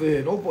chilling over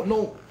here.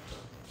 No,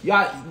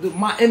 y'all.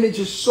 My image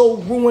is so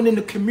ruined in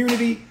the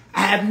community.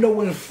 I have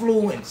no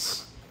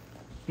influence.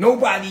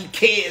 Nobody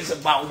cares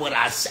about what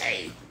I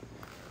say.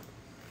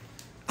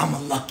 I'm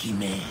a lucky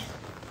man.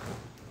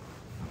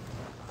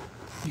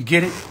 You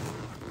get it?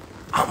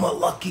 I'm a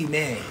lucky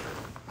man.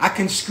 I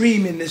can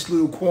scream in this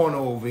little corner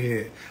over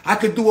here. I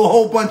could do a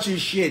whole bunch of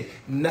shit.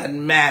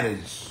 Nothing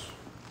matters.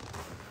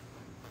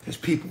 Because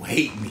people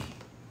hate me.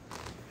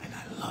 And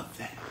I love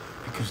that.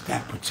 Because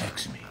that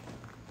protects me.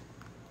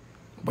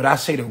 But I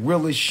say the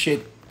realest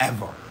shit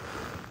ever.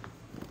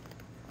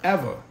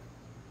 Ever.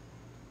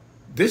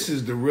 This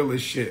is the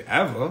realest shit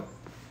ever.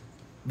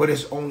 But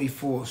it's only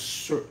for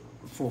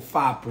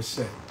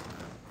 5%.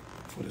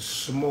 For the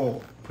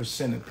small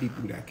percent of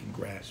people that can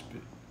grasp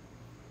it.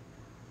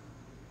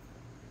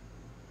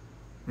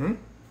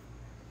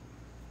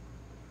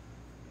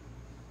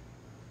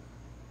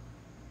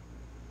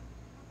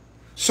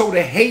 So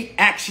the hate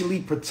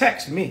actually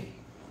protects me.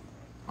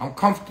 I'm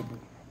comfortable.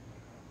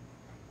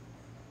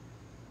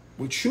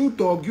 With you,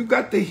 dog, you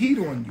got the heat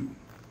on you.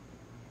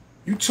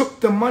 You took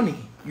the money.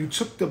 You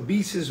took the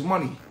beast's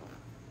money.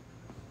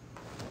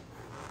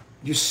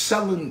 You're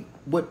selling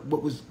what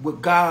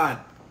God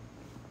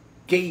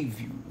gave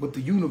you, what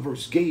the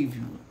universe gave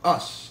you,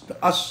 the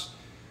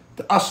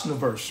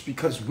us-universe,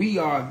 because we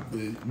are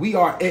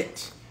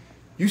it.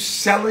 You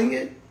selling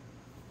it?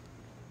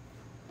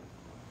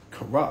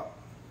 Corrupt.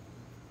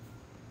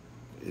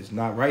 It's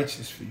not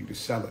righteous for you to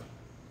sell it.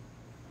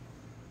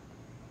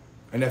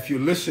 And if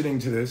you're listening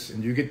to this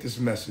and you get this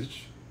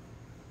message,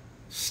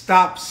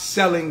 stop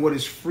selling what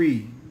is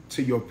free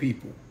to your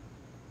people.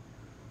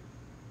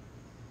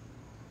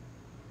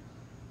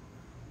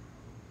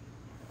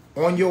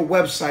 On your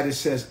website, it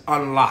says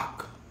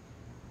unlock.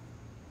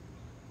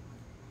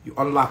 You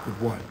unlock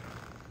with what?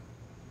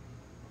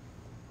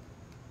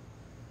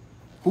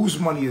 Whose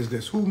money is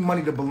this? Whose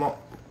money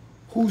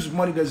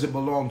does it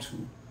belong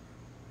to?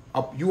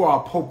 You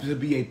are supposed to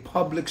be a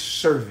public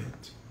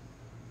servant.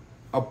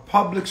 A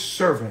public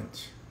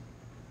servant.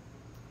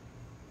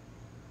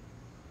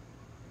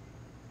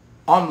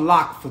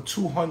 Unlocked for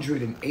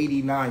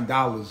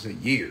 $289 a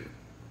year.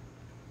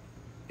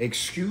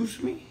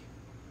 Excuse me?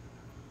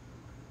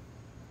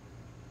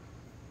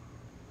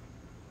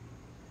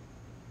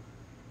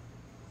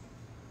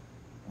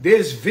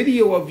 There's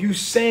video of you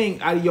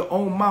saying out of your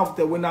own mouth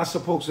that we're not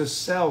supposed to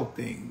sell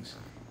things.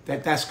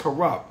 That's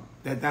corrupt.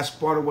 That's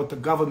part of what the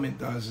government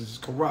does is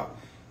corrupt.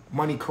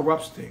 Money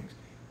corrupts things.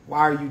 Why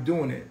are you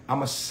doing it?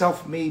 I'm a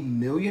self-made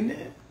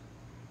millionaire?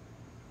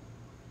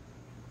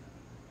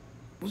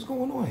 What's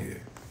going on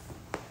here?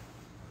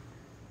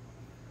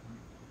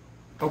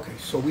 Okay,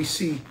 so we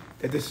see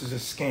that this is a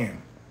scam.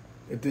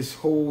 That this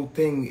whole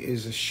thing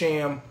is a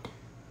sham,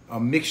 a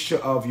mixture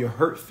of your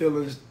hurt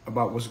feelings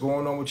about what's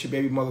going on with your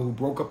baby mother who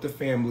broke up the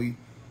family.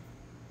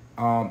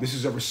 This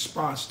is a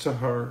response to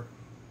her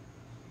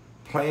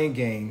playing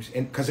games,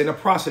 and because in the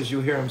process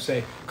you'll hear him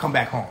say, "Come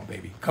back home,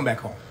 baby. Come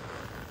back home.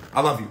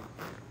 I love you."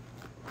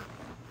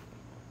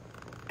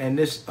 And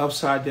this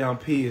upside down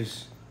P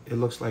is, it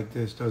looks like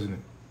this, doesn't it?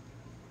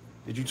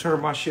 Did you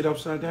turn my shit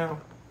upside down?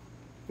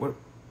 What?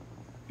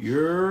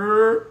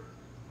 Did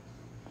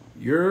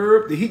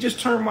he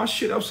just turn my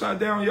shit upside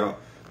down, y'all?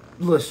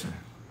 Listen.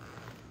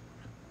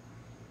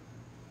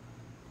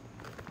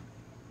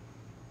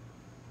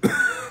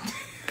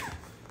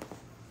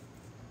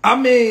 I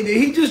mean, did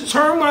he just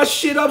turn my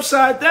shit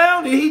upside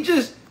down? Did he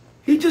just,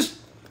 you're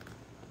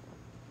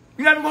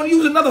not even going to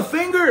use another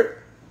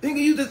finger? Think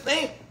you use the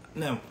thing?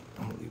 No,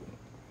 I'm going to leave it.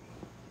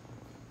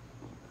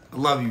 I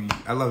love you.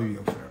 I love you,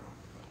 young Pharaoh.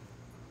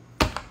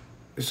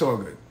 It's all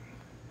good.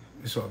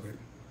 It's all good.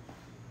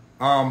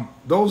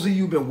 Those of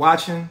you been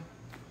watching,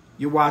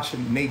 you're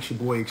watching Nature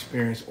Boy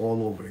experience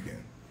all over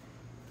again.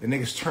 The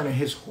nigga's turning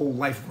his whole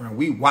life around.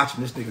 We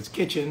watching this nigga's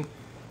kitchen.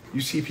 You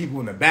see people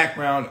in the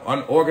background,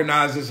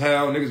 unorganized as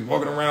hell. Niggas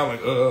walking around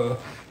like,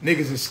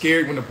 niggas is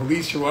scared when the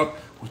police show up.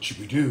 What you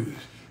could do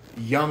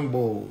is, young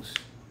bulls.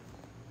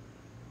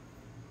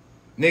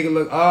 Nigga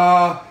look,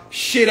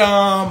 shit,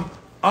 grab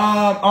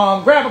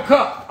a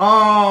cup.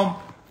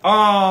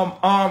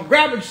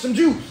 Grab some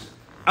juice.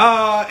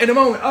 In a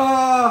moment.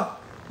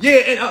 Yeah,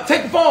 and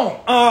take the phone.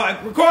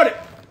 Record it.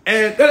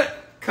 And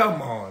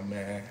come on,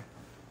 man.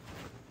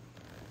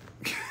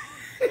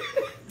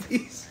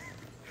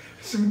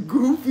 Some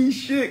goofy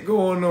shit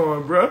going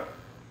on, bro.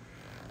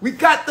 We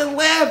got to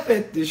laugh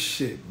at this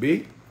shit,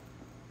 B.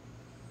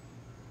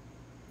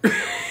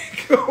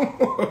 Come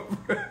on,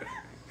 bro.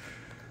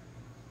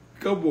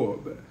 Come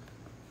on, man.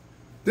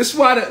 This is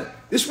why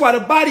the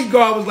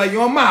bodyguard was like,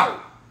 yo, I'm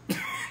out.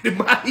 The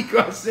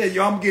bodyguard said,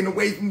 yo, I'm getting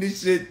away from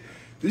this shit.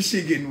 This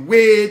shit getting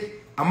weird.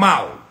 I'm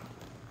out.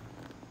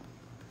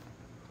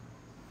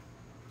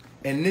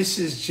 And this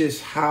is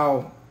just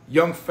how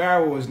young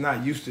Pharaoh is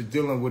not used to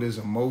dealing with his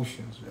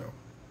emotions, yo.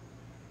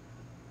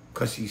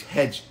 Because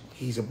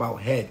he's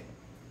about head.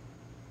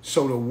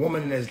 So the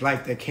woman in his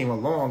life that came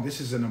along,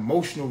 this is an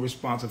emotional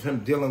response of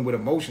him dealing with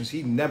emotions.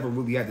 He never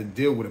really had to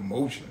deal with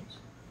emotions.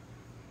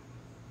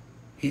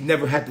 He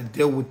never had to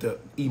deal with the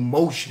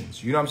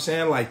emotions. You know what I'm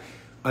saying? Like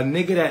a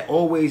nigga that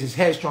always is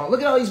headstrong.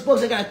 Look at all these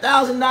books. I got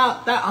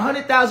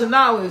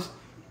 $100,000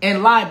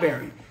 in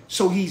library.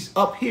 So he's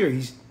up here.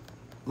 He's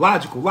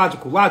logical.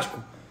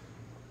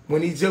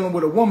 When he's dealing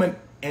with a woman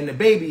and the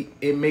baby,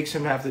 it makes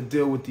him have to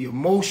deal with the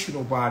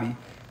emotional body,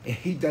 and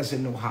he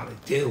doesn't know how to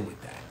deal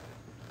with that.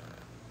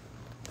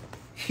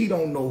 He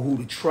don't know who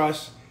to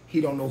trust. He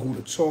don't know who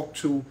to talk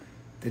to.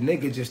 The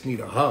nigga just need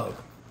a hug.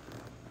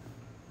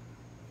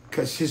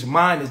 Because his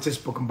mind is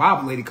just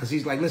discombobulated, because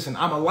he's like, listen,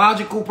 I'm a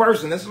logical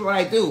person. This is what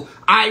I do.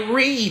 I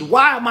read.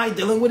 Why am I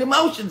dealing with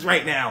emotions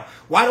right now?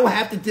 Why do I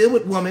have to deal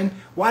with women?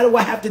 Why do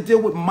I have to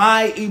deal with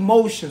my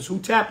emotions? Who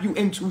tap you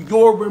into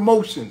your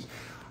emotions?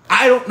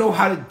 I don't know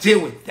how to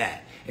deal with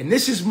that. And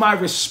this is my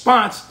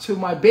response to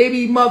my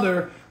baby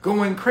mother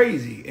going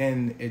crazy.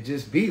 And it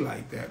just be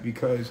like that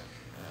because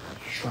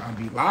you're trying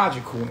to be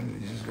logical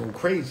and just go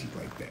crazy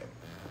like that.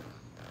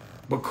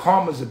 But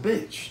karma's a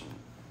bitch.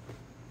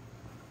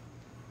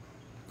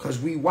 Because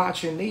we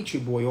watching Nature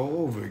Boy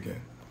all over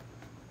again.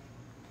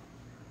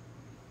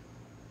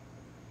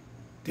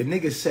 The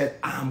nigga said,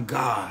 I'm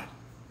God.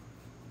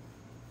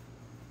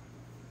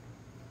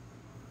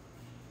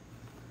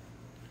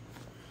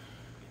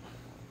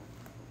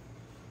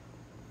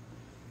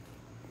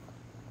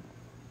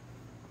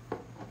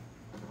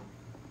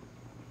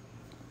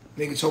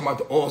 Nigga talking about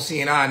the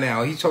all-seeing eye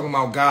now. He's talking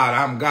about God.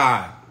 I'm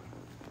God.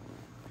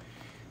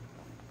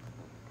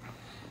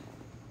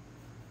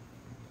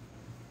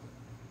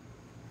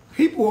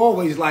 People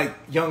always like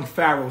young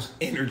Pharaoh's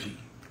energy.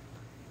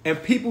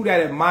 And people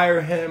that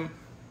admire him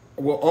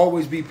will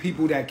always be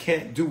people that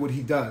can't do what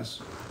he does.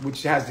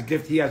 Which has the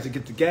gift. He has the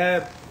gift of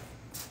gab.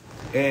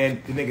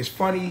 And the nigga's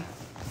funny.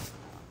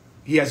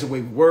 He has a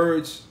way with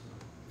words.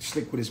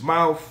 Slick with his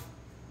mouth.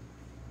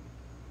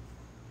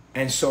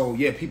 And so,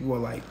 yeah, people are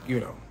like, you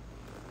know.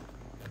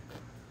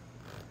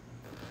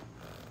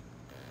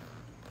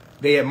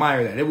 They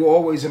admire that. They will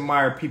always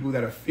admire people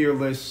that are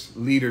fearless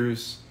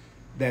leaders,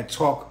 that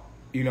talk,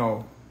 you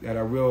know, that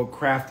are real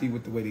crafty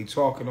with the way they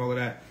talk and all of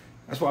that.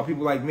 That's why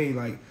people like me,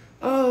 like,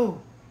 oh,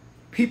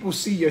 people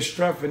see your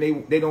strength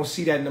and they don't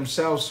see that in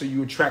themselves, so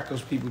you attract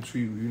those people to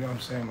you. You know what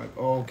I'm saying? Like,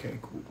 oh, okay,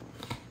 cool.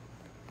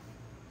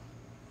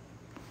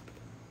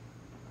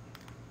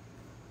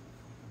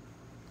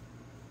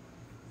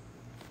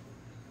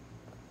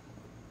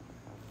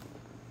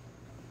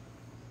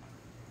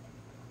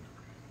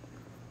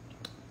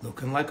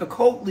 Looking like a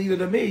cult leader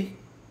to me.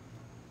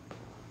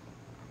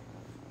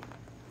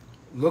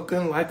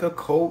 Looking like a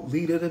cult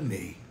leader to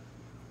me.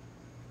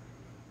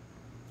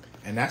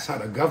 And that's how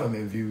the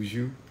government views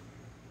you.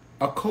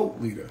 A cult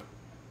leader.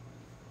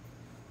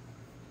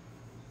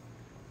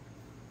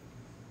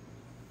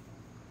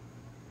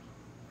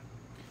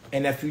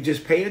 And if you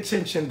just pay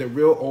attention, the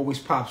real always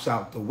pops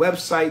out. The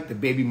website, the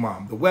baby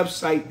mom. The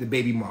website, the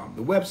baby mom.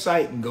 The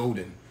website, and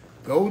Golden.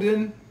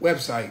 Golden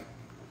website.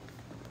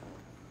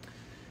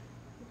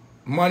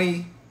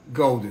 Money,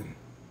 golden.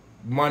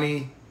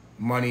 Money,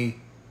 money,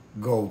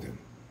 golden.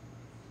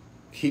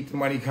 Keep the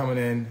money coming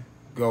in,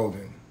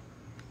 golden.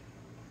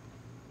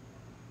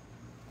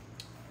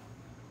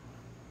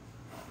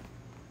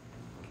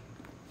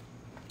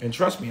 And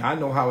trust me, I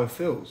know how it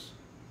feels.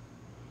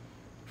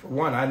 For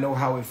one, I know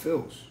how it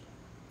feels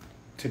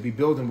to be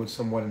building with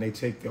someone and they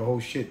take their whole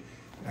shit.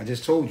 I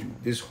just told you,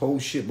 this whole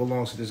shit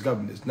belongs to this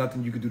government. There's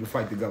nothing you can do to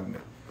fight the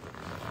government.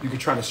 You can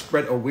try to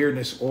spread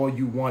awareness all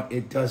you want.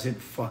 It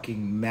doesn't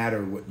fucking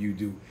matter what you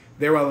do.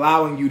 They're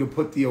allowing you to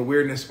put the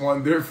awareness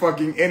on their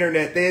fucking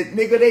internet. They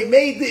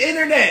made the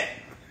internet.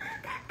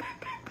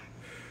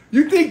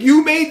 You think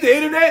you made the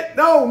internet?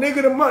 No,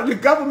 nigga, the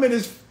government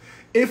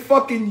it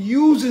fucking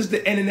uses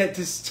the internet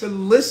to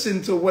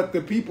listen to what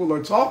the people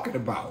are talking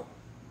about.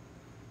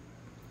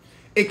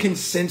 It can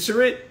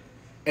censor it.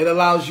 It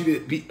allows you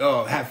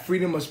to have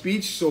freedom of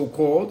speech,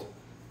 so-called.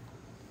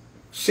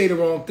 Say the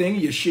wrong thing,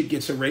 your shit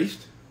gets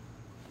erased.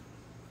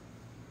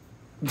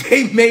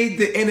 They made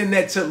the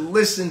internet to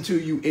listen to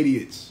you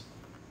idiots.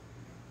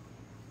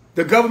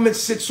 The government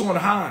sits on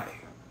high.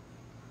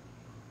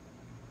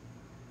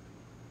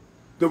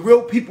 The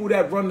real people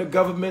that run the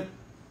government,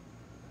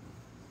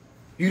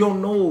 you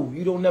don't know.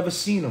 You don't never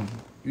see them.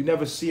 You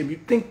never see them. You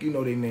think you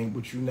know their name,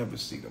 but you never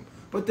see them.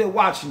 But they're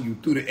watching you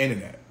through the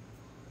internet.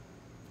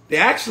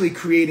 They're actually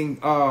creating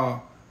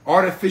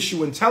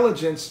artificial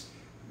intelligence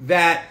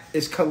that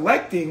is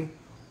collecting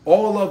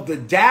all of the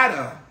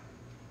data,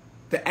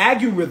 the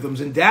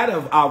algorithms and data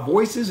of our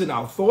voices and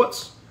our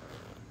thoughts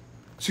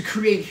to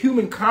create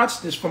human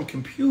consciousness from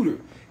computer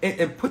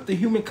and put the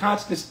human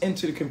consciousness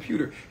into the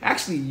computer.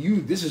 Actually,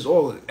 this is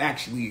all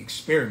actually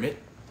experiment.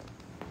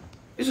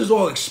 This is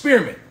all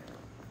experiment.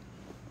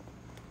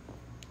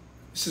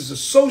 This is a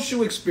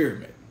social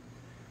experiment.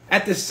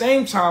 At the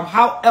same time,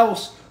 how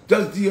else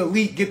does the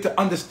elite get to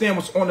understand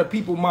what's on the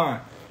people's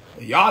mind?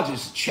 Y'all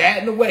just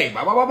chatting away.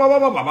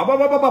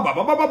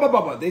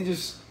 They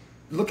just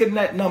looking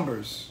at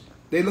numbers.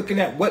 They looking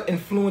at what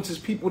influences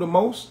people the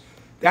most.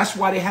 That's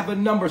why they have a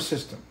number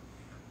system.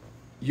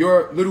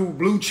 Your little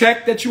blue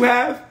check that you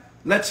have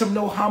lets them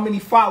know how many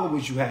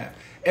followers you have.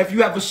 If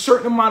you have a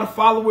certain amount of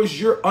followers,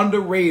 you're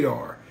under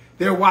radar.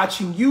 They're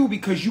watching you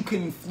because you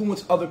can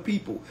influence other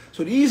people.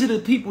 So these are the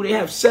people they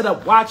have set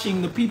up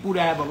watching the people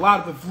that have a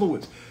lot of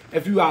influence.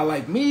 If you are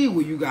like me,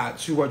 where you got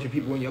 200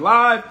 people in your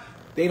live,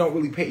 they don't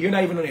really pay. You're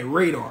not even on their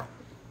radar.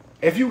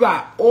 If you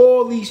got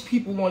all these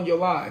people on your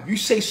live, you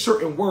say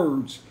certain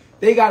words,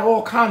 they got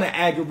all kind of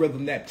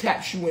algorithm that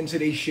taps you into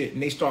their shit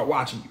and they start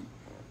watching you.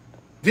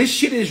 This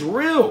shit is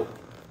real.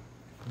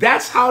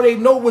 That's how they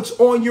know what's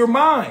on your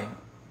mind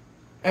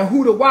and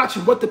who to watch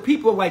and what the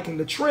people are liking,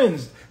 the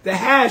trends, the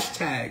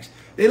hashtags.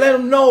 They let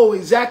them know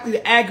exactly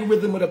the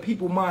algorithm of the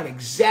people's mind,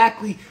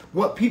 exactly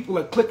what people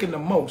are clicking the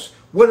most.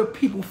 What are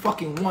people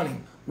fucking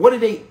wanting? What are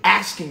they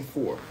asking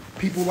for?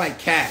 People like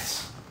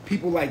cats,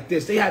 people like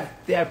this. They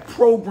have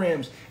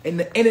programs, and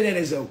the internet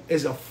is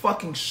a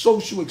fucking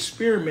social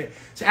experiment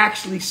to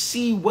actually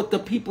see what the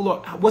people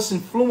are, what's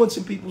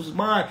influencing people's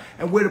mind,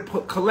 and where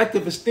the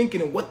collective is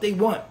thinking and what they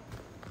want.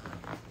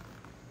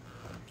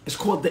 It's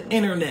called the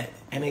internet,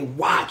 and they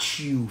watch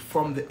you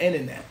from the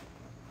internet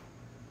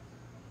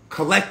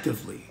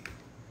collectively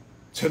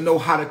to know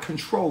how to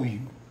control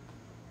you.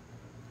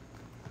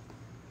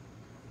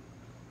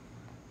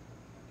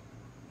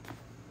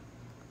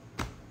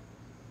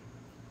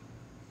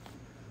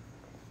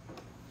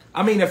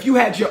 I mean, if you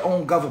had your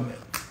own government,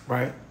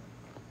 right?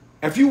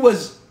 If you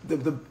was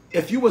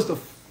the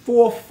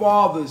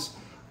forefathers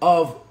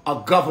of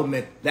a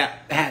government that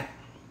had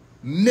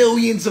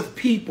millions of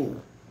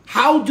people,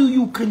 how do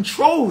you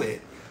control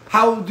it?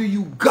 How do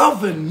you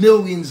govern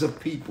millions of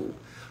people?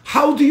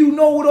 How do you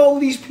know what all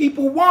these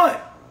people want?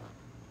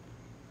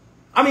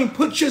 I mean,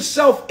 put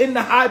yourself in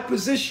the high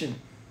position.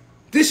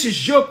 This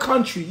is your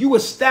country. You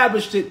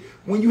established it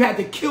when you had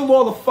to kill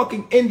all the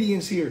fucking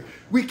Indians here.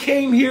 We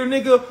came here,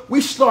 nigga.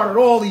 We slaughtered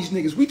all these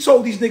niggas. We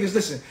told these niggas,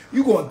 listen,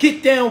 you gonna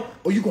get down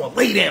or you gonna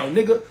lay down,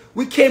 nigga.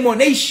 We came on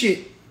they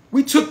shit.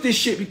 We took this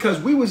shit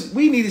because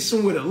we needed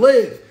somewhere to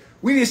live.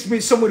 We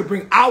needed somewhere to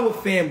bring our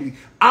family,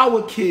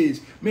 our kids.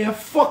 Man,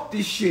 fuck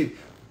this shit.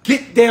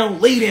 Get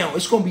down, lay down.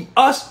 It's gonna be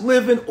us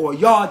living or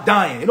y'all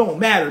dying. It don't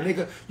matter,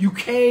 nigga. You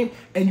came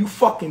and you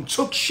fucking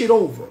took shit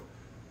over.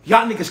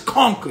 Y'all niggas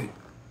conquered.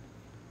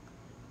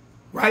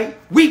 Right?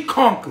 We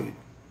conquered.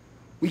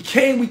 We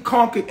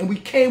conquered, and we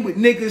came with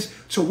niggas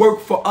to work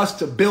for us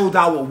to build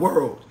our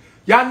world.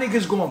 Y'all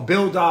niggas gonna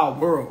build our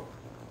world.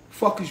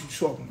 Fuck is you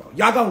talking about?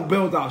 Y'all gonna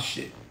build our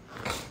shit.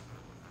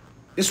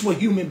 It's what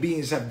human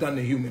beings have done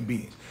to human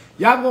beings.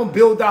 Y'all gonna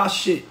build our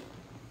shit.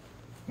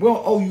 We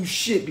don't owe you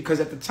shit because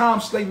at the time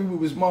slavery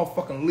was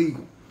motherfucking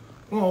legal.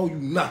 We don't owe you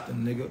nothing,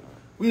 nigga.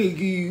 We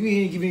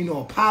ain't give you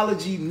no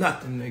apology,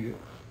 nothing, nigga.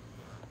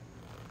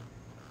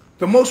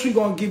 The most we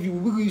gonna give you,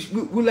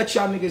 we'll let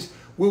y'all niggas,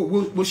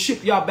 we'll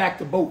ship y'all back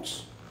to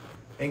boats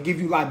and give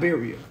you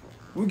Liberia.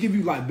 We'll give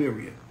you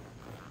Liberia.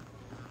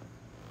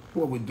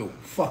 What we doing?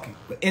 Fuck it.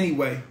 But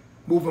anyway,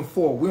 moving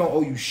forward, we don't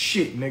owe you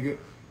shit, nigga.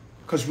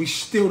 Because we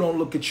still don't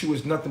look at you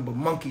as nothing but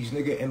monkeys,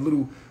 nigga, and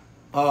little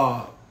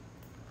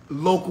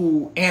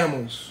local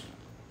animals,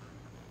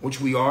 which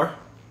we are.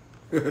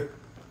 If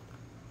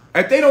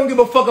they don't give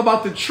a fuck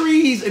about the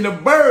trees and the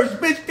birds,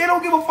 bitch, they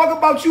don't give a fuck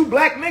about you,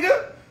 black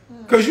nigga.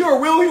 Because you're a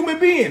real human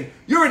being.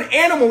 You're an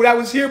animal that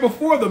was here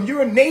before them.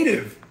 You're a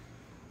native.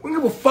 We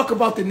don't give a fuck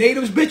about the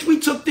natives, bitch. We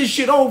took this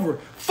shit over.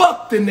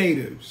 Fuck the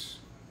natives.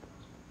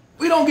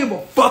 We don't give a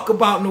fuck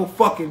about no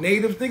fucking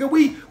natives, nigga.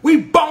 We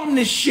bone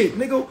this shit,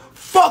 nigga.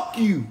 Fuck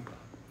you.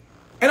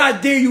 And I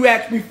dare you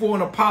ask me for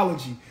an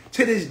apology.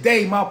 To this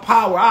day, my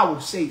power, I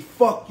will say,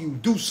 fuck you.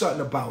 Do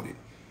something about it.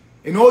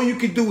 And all you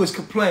can do is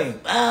complain.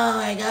 Oh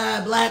my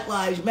God, Black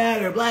Lives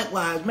Matter, Black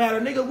Lives Matter.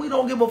 Nigga, we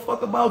don't give a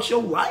fuck about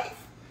your life.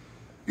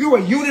 You're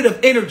a unit of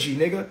energy,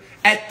 nigga.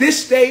 At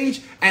this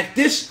stage, at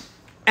this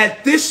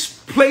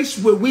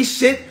place where we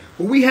sit,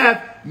 where we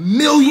have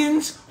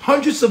millions,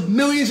 hundreds of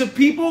millions of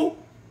people,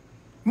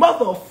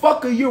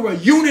 motherfucker, you're a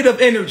unit of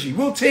energy.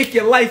 We'll take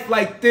your life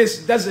like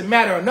this. Doesn't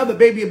matter. Another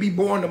baby will be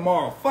born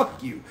tomorrow.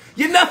 Fuck you.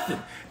 You're nothing.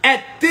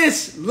 At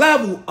this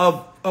level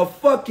of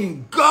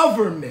fucking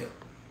government,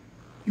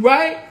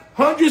 right?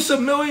 Hundreds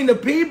of millions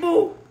of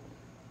people.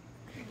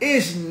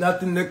 It's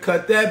nothing to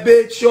cut that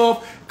bitch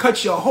off.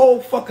 Cut your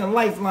whole fucking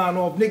lifeline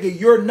off, nigga.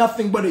 You're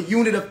nothing but a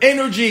unit of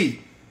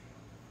energy.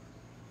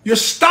 You're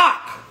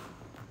stock.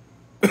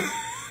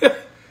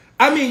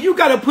 I mean, you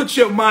got to put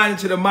your mind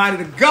into the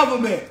mind of the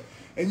government.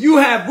 And you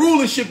have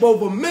rulership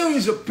over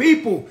millions of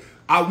people.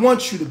 I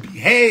want you to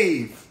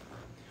behave.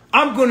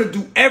 I'm going to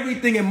do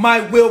everything in my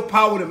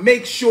willpower to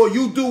make sure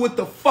you do what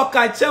the fuck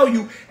I tell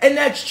you. And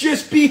that's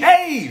just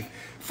behave.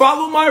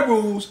 Follow my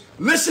rules.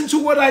 Listen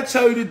to what I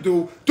tell you to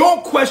do.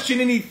 Don't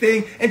question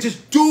anything. And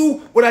just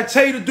do what I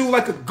tell you to do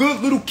like a good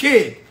little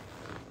kid.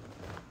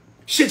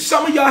 Shit,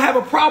 some of y'all have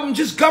a problem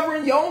just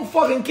governing your own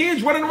fucking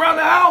kids running around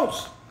the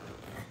house.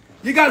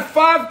 You got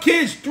 5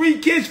 kids, 3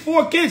 kids,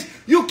 4 kids.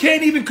 You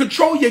can't even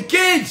control your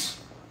kids.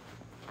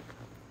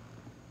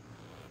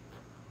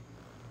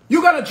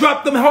 You got to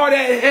drop them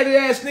hard-headed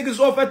ass niggas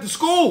off at the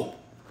school.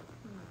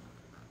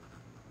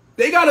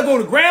 They got to go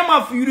to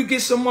grandma for you to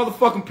get some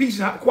motherfucking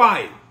peace and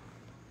quiet.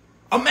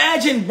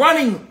 Imagine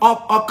running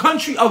a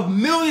country of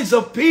millions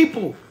of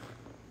people.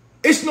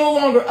 It's no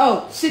longer,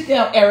 oh, sit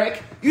down,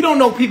 Eric. You don't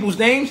know people's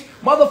names.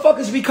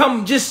 Motherfuckers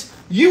become just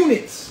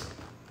units.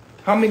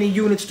 How many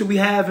units do we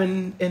have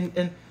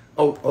in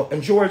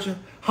Georgia?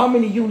 How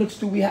many units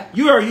do we have?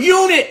 You're a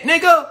unit,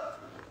 nigga.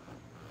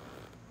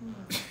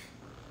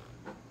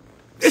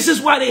 This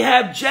is why they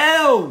have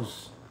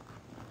jails.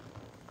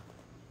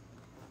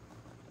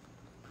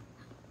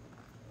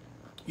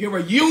 You're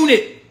a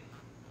unit.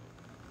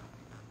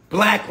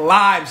 Black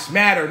lives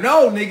matter.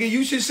 No, nigga,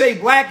 you should say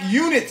black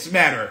units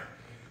matter.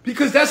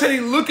 Because that's how they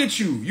look at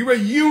you. You're a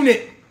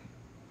unit.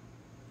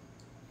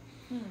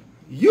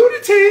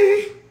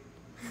 Unity.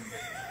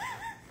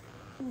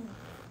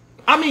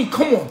 I mean,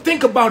 come on.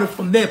 Think about it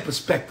from their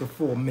perspective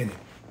for a minute.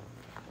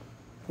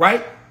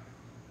 Right?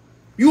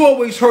 You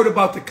always heard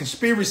about the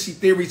conspiracy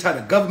theories, how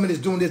the government is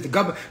doing this. The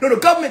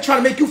government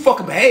trying to make you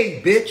fucking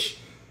behave, bitch.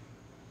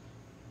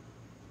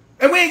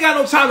 And we ain't got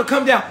no time to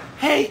come down.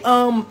 Hey,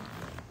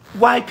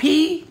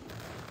 YP,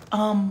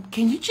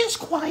 can you just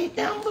quiet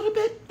down a little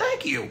bit?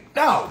 Thank you.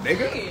 No,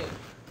 nigga.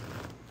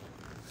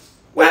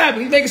 What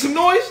happened? You making some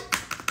noise?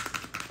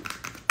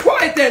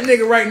 Quiet that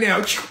nigga right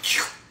now.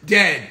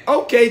 Dead.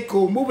 Okay,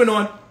 cool. Moving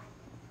on.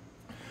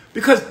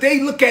 Because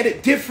they look at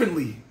it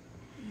differently.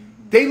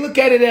 They look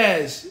at it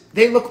as,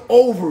 they look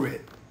over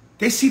it.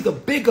 They see the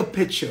bigger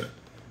picture.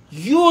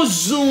 You're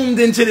zoomed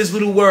into this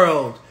little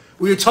world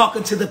where you're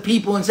talking to the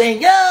people and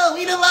saying, yo,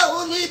 we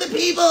the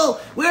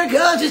people. We're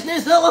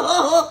consciousness.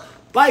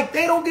 Like,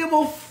 they don't give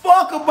a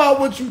fuck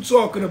about what you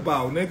talking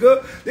about,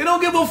 nigga. They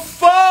don't give a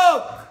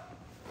fuck.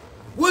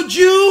 Would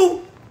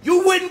you?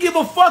 You wouldn't give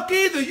a fuck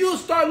either. You'll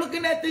start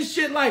looking at this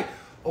shit like,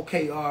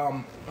 okay,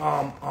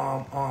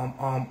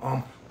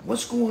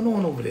 what's going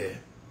on over there?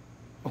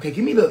 Okay,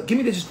 give me the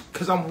just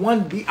because I'm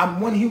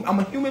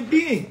a human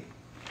being.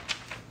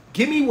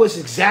 Give me what's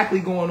exactly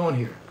going on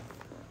here.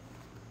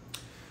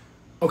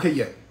 Okay,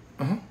 yeah.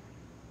 And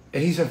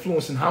he's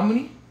influencing how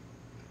many?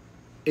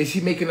 Is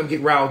he making them get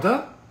riled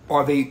up?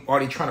 Are they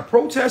trying to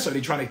protest? Are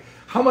they trying to?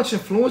 How much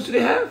influence do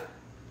they have?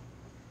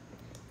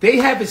 They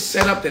have it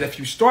set up that if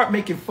you start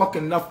making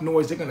fucking enough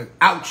noise, they're gonna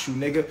out you,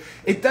 nigga.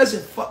 It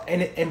doesn't fuck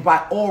and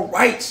by all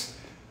rights.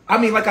 I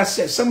mean, like I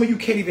said, some of you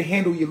can't even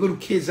handle your little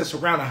kids that's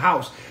around the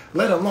house,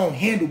 let alone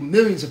handle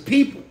millions of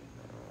people.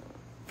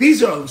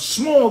 These are a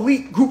small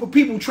elite group of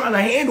people trying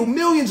to handle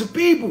millions of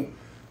people.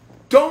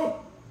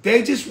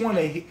 They just want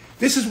to,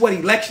 this is what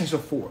elections are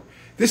for.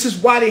 This is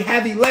why they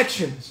have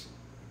elections,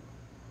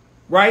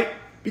 right?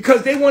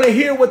 Because they want to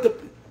hear what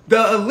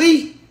the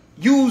elite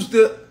use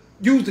the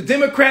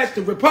Democrats,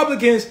 the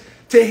Republicans,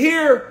 to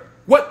hear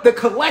what the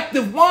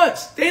collective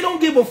wants. They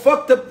don't give a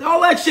fuck.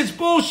 All that shit's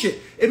bullshit.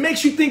 It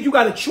makes you think you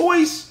got a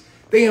choice.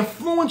 They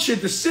influence your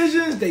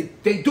decisions.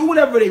 They do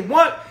whatever they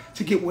want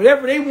to get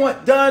whatever they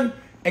want done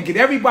and get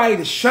everybody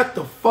to shut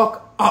the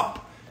fuck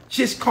up.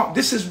 Just calm.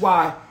 This is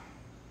why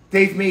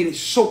they've made it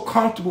so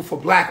comfortable for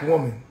black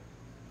women.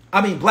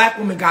 I mean, black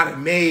women got it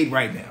made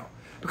right now.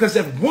 Because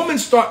if women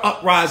start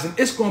uprising,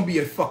 it's going to be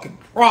a fucking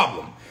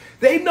problem.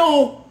 They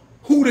know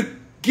who to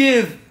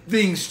give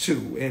things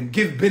to and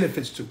give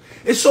benefits to.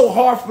 It's so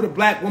hard for the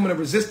black woman to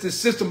resist this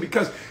system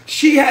because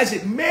she has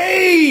it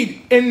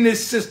made in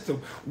this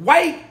system.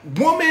 White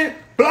woman,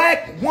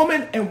 black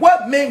woman, and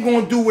what men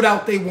going to do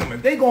without their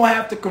woman? They going to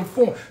have to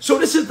conform. So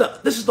this is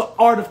the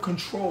art of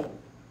control,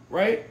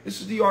 right?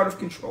 This is the art of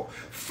control.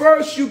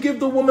 First, you give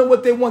the woman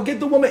what they want. Give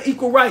the woman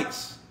equal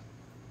rights.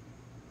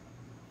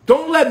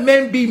 Don't let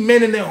men be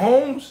men in their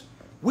homes.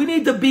 We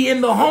need to be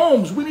in the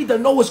homes. We need to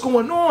know what's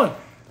going on.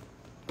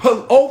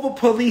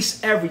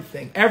 Over-police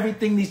everything.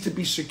 Everything needs to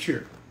be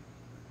secure.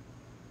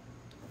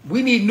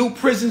 We need new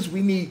prisons.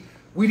 We need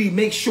to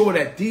make sure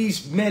that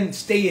these men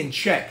stay in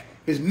check.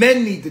 Because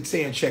men need to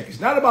stay in check. It's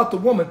not about the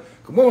woman.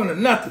 The woman or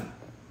nothing.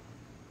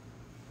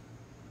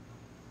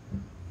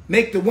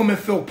 Make the woman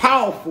feel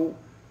powerful.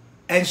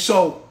 And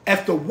so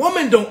if the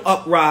woman don't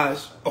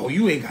uprise, oh,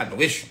 you ain't got no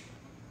issue.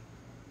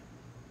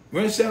 You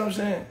understand what I'm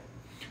saying?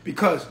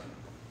 Because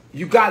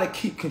you got to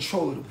keep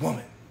control of the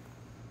woman.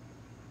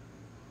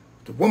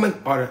 The women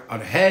are the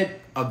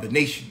head of the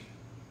nation.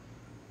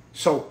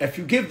 So if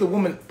you give the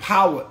woman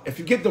power, if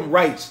you give them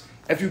rights,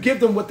 if you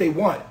give them what they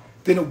want,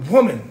 then a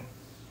woman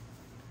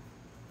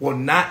will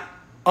not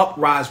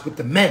uprise with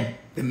the men.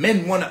 The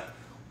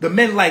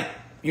men like,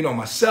 you know,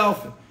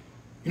 myself,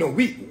 you know,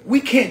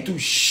 we can't do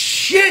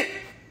shit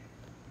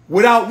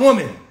without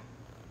women.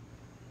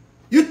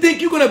 You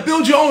think you're going to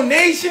build your own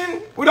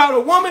nation without a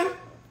woman?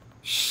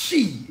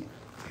 Shit.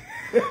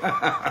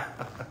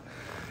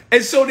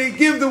 And so they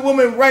give the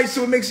woman rights,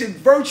 so it makes it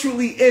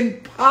virtually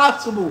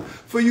impossible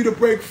for you to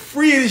break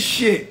free of this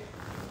shit.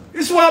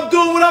 This is why I'm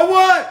doing what I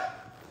want.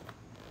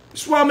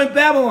 This is why I'm in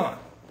Babylon.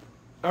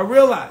 I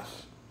realize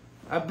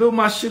I built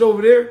my shit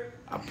over there.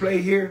 I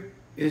play here.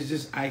 It's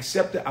just, I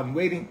accept it. I'm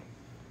waiting.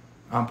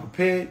 I'm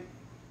prepared.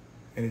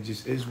 And it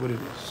just is what it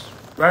is.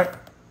 Right?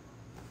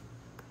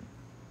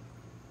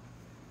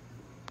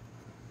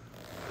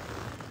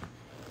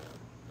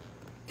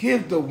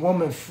 Give the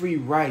woman free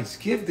rights.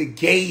 Give the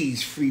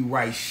gays free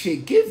rights.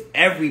 Shit. Give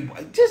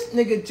everybody.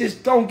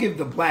 Just don't give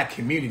the black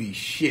community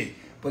shit.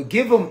 But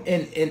give them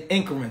in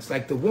increments.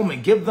 Like the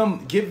woman, give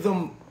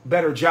them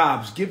better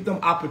jobs. Give them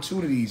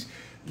opportunities.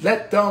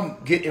 Let them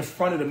get in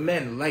front of the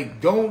men. Like,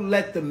 don't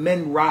let the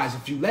men rise.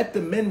 If you let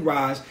the men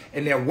rise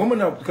and their women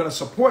are going to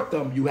support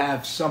them, you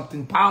have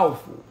something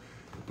powerful.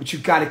 But you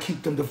got to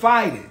keep them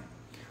divided.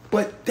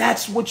 But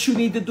that's what you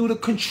need to do to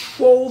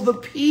control the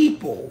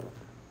people.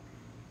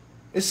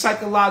 It's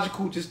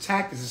psychological, just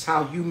tactics. It's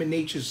how human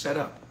nature is set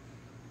up.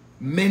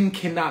 Men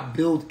cannot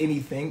build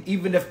anything.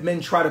 Even if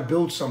men try to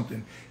build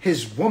something,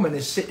 his woman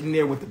is sitting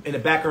there in the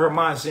back of her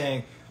mind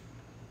saying,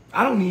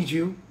 I don't need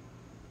you.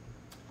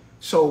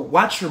 So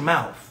watch your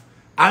mouth.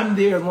 I'm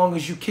there as long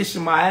as you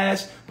kissing my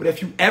ass. But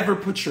if you ever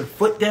put your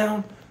foot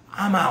down,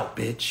 I'm out,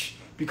 bitch.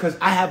 Because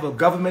I have a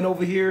government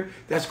over here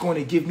that's going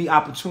to give me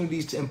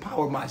opportunities to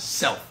empower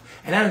myself.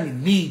 And I don't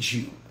even need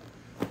you.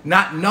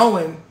 Not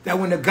knowing that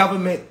when the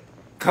government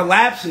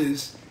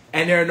collapses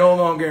and they're no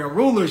longer in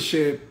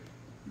rulership,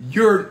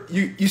 you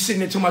sitting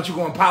there talking about you're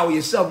going to empower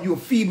yourself. You a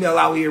female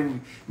out here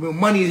when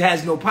money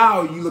has no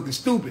power, you looking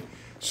stupid.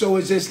 So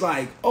it's just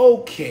like,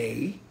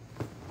 okay.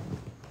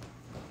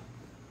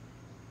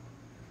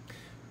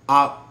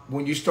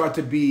 When you start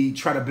to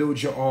try to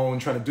build your own,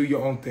 try to do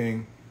your own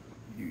thing,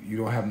 you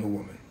don't have no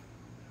woman.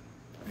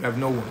 You have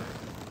no woman.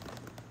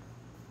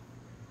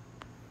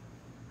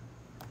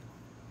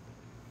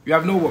 You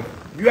have no woman.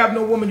 You have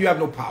no woman, you have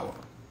no power.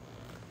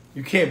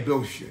 You can't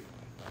build shit.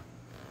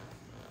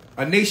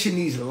 A nation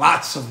needs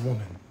lots of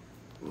women.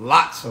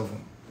 Lots of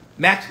them.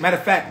 Matter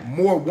of fact,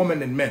 more women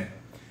than men.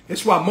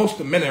 That's why most of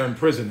the men are in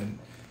prison. And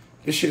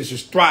this shit is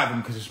just thriving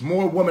because there's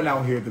more women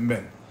out here than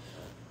men.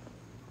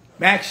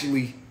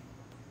 Actually,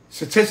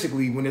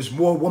 statistically, when there's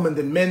more women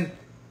than men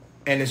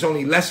and there's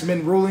only less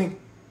men ruling,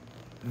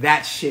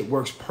 that shit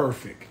works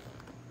perfect.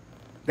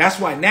 That's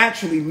why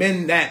naturally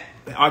men that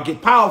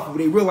get powerful,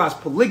 they realize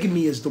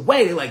polygamy is the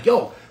way. They're like,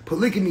 yo,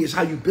 polygamy is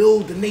how you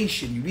build the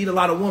nation. You need a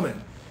lot of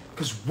women.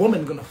 Because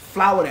women going to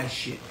flower that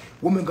shit.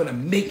 Women going to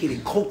make it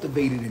and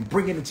cultivate it and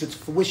bring it into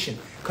fruition.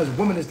 Because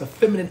women is the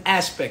feminine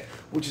aspect,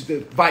 which is the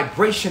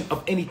vibration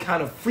of any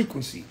kind of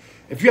frequency.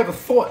 If you have a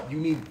thought, you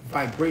need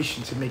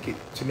vibration to make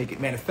it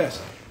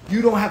manifest.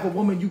 You don't have a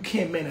woman, you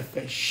can't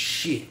manifest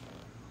shit.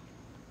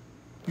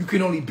 You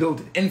can only build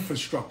an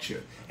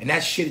infrastructure. And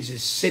that shit is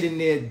just sitting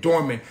there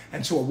dormant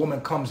until a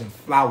woman comes and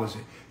flowers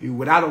it.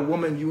 Without a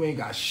woman, you ain't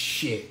got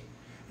shit.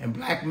 And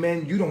black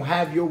men, you don't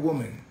have your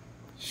woman.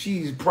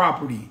 She's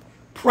property.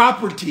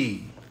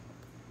 Property.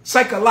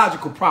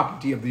 Psychological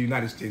property of the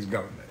United States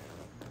government.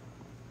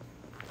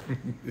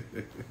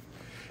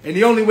 And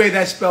the only way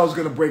that spell is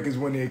going to break is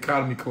when the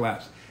economy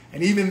collapses.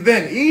 And even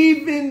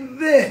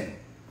then,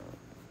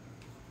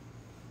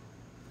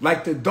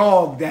 like the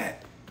dog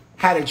that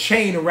had a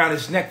chain around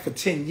his neck for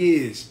 10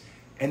 years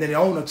and then the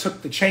owner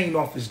took the chain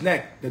off his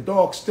neck, the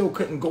dog still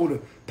couldn't go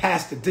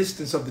past the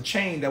distance of the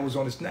chain that was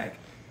on his neck.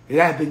 It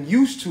had been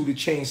used to the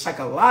chain.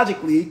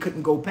 Psychologically, it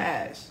couldn't go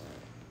past.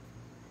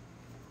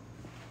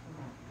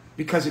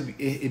 Because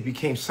it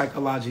became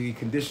psychologically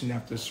conditioned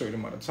after a certain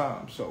amount of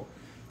time. So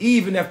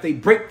even if they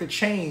break the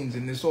chains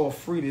and it's all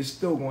free, they're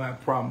still going to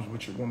have problems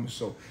with your woman.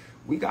 So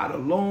we got a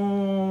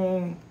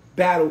long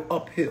battle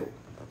uphill.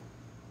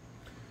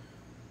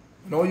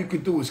 And all you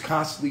could do is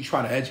constantly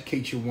try to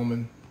educate your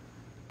woman.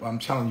 But I'm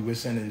telling you,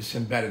 it's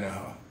embedded in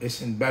her.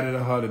 It's embedded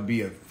in her to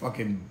be a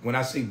fucking, when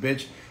I say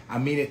bitch, I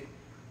mean it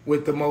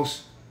with the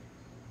most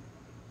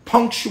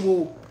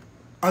punctual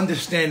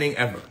understanding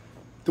ever.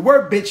 The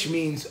word bitch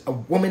means a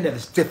woman that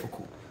is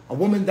difficult, a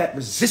woman that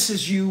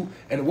resists you,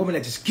 and a woman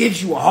that just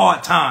gives you a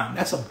hard time.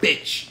 That's a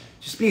bitch.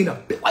 Just being a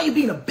bitch. Why are you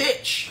being a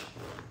bitch?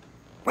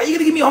 Why are you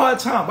gonna give me a hard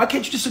time? Why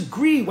can't you just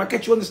agree? Why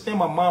can't you understand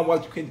my mind?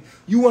 Why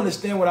you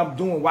understand what I'm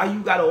doing? Why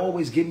you gotta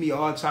always give me a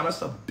hard time?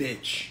 That's a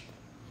bitch.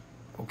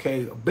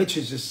 Okay, a bitch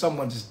is just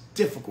someone just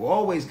difficult.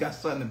 Always got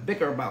something to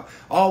bicker about.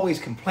 Always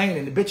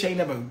complaining. The bitch ain't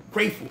never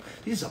grateful.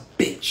 She's a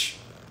bitch.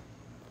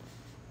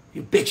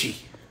 You're bitchy.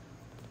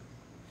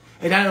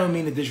 And I don't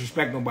mean to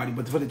disrespect nobody,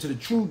 but to the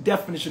true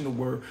definition of the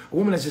word, a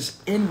woman that's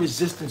just in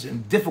resistance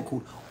and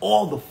difficult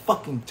all the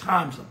fucking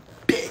time's a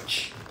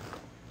bitch.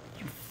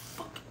 You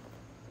fucking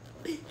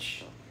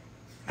bitch.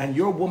 And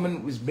your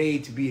woman was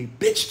made to be a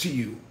bitch to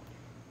you.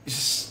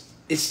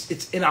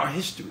 It's in our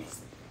history.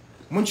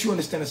 Once you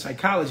understand the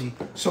psychology,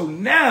 so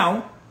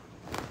now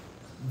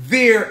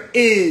there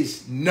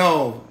is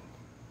no,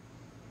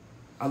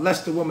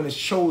 unless the woman is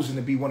chosen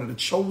to be one of the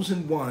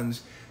chosen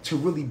ones to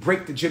really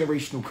break the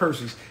generational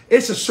curses.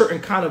 It's a certain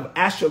kind of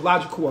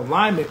astrological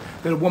alignment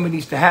that a woman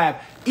needs to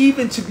have.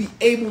 Even to be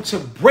able to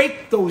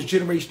break those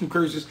generational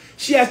curses,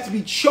 she has to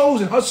be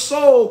chosen. Her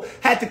soul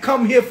had to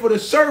come here for the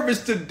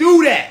service to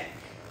do that.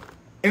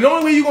 And the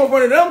only way you're going to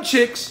run into them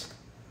chicks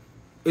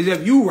is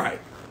if you right.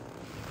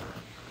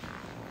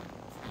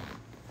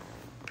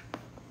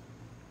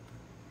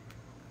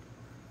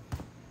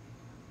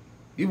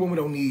 These women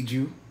don't need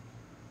you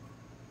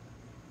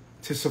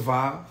to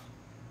survive.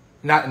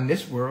 Not in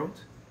this world.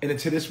 And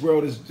until this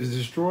world is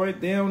destroyed,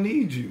 they don't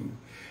need you.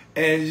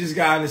 And you just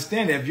got to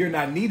understand that if you're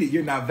not needed,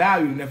 you're not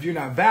valued. And if you're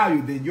not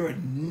valued, then you're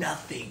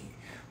nothing.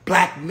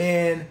 Black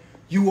man,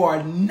 you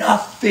are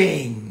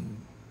nothing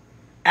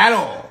at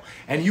all.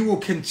 And you will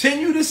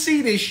continue to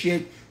see this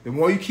shit the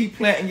more you keep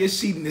planting your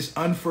seed in this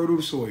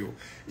unfertile soil.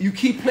 You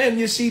keep planting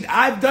your seed.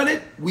 I've done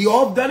it. We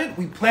all have done it.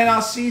 We plant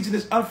our seeds in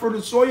this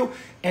unfertile soil.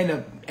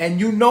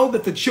 And you know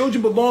that the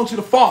children belong to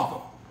the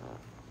Father.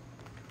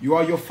 You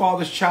are your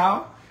Father's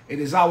child. It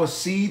is our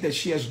seed that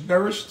she has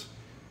nourished.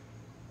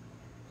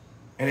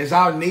 And it's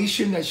our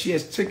nation that she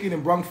has taken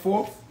and brought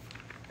forth.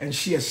 And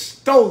she has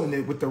stolen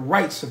it with the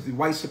rights of the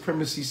white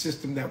supremacy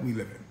system that we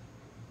live in.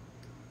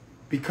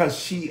 Because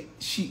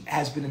she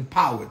has been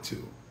empowered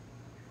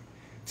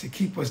to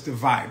keep us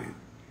divided.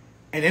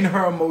 And in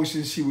her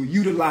emotions, she will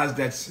utilize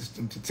that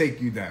system to take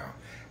you down.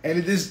 And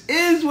it just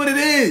is what it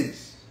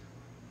is.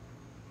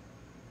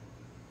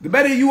 The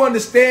better you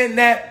understand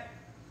that,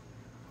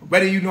 the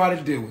better you know how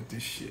to deal with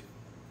this shit.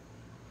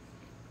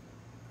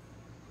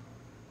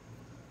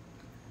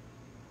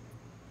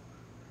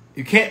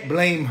 You can't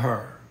blame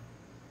her.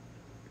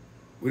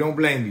 We don't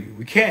blame you.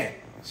 We can't.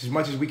 It's as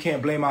much as we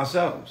can't blame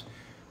ourselves.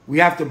 We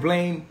have to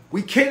blame.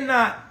 We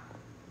cannot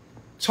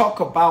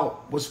talk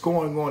about what's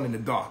going on in the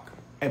dark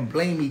and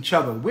blame each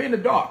other. We're in the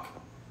dark.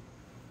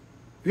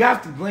 You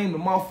have to blame the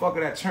motherfucker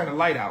that turned the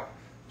light out.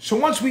 So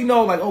once we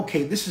know, like,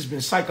 okay, this has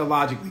been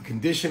psychologically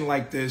conditioned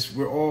like this.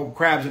 We're all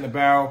crabs in the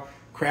barrel.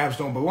 Crabs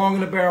don't belong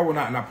in the barrel. We're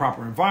not in a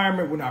proper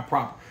environment. We're not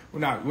proper. We're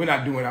not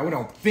doing that. We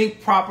don't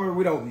think proper.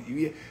 We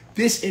don't.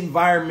 This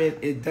environment,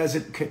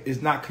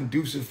 is not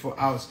conducive for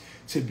us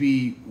to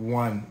be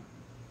one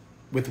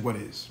with what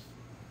is.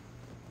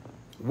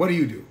 What do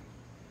you do?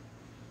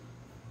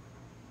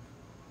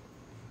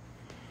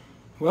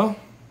 Well,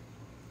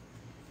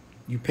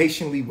 you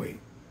patiently wait.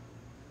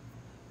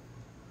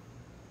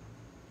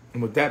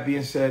 And with that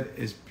being said,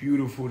 it's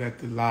beautiful that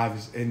the live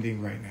is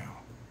ending right now.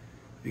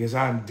 Because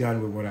I'm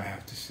done with what I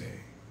have to say.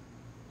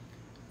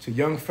 To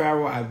young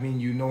Pharaoh, I mean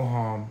you no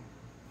harm.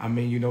 I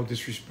mean you no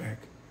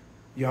disrespect.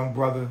 Young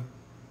brother,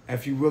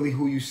 if you really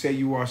who you say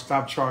you are,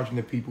 stop charging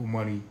the people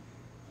money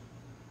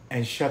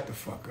and shut the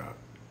fuck up.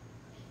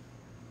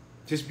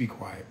 Just be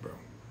quiet, bro.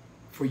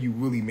 Before you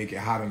really make it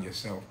hot on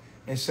yourself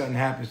and something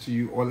happens to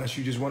you, or unless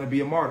you just want to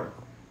be a martyr.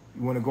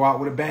 You want to go out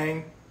with a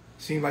bang?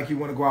 Seem like you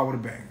want to go out with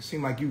a bang.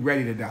 Seem like you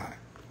ready to die.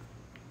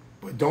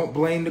 But don't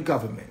blame the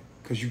government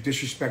because you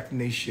disrespecting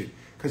their shit.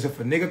 Because if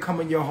a nigga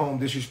come in your home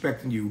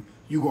disrespecting you,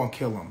 you gonna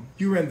kill him.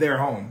 You're in their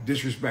home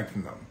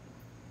disrespecting them.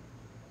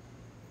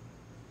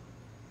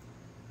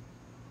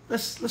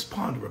 Let's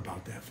ponder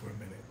about that for a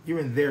minute. You're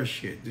in their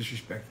shit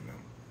disrespecting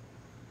them.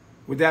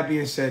 With that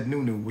being said,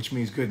 Nunu, which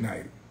means good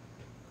night.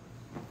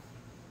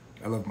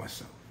 I love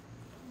myself.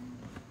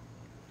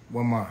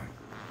 One mind.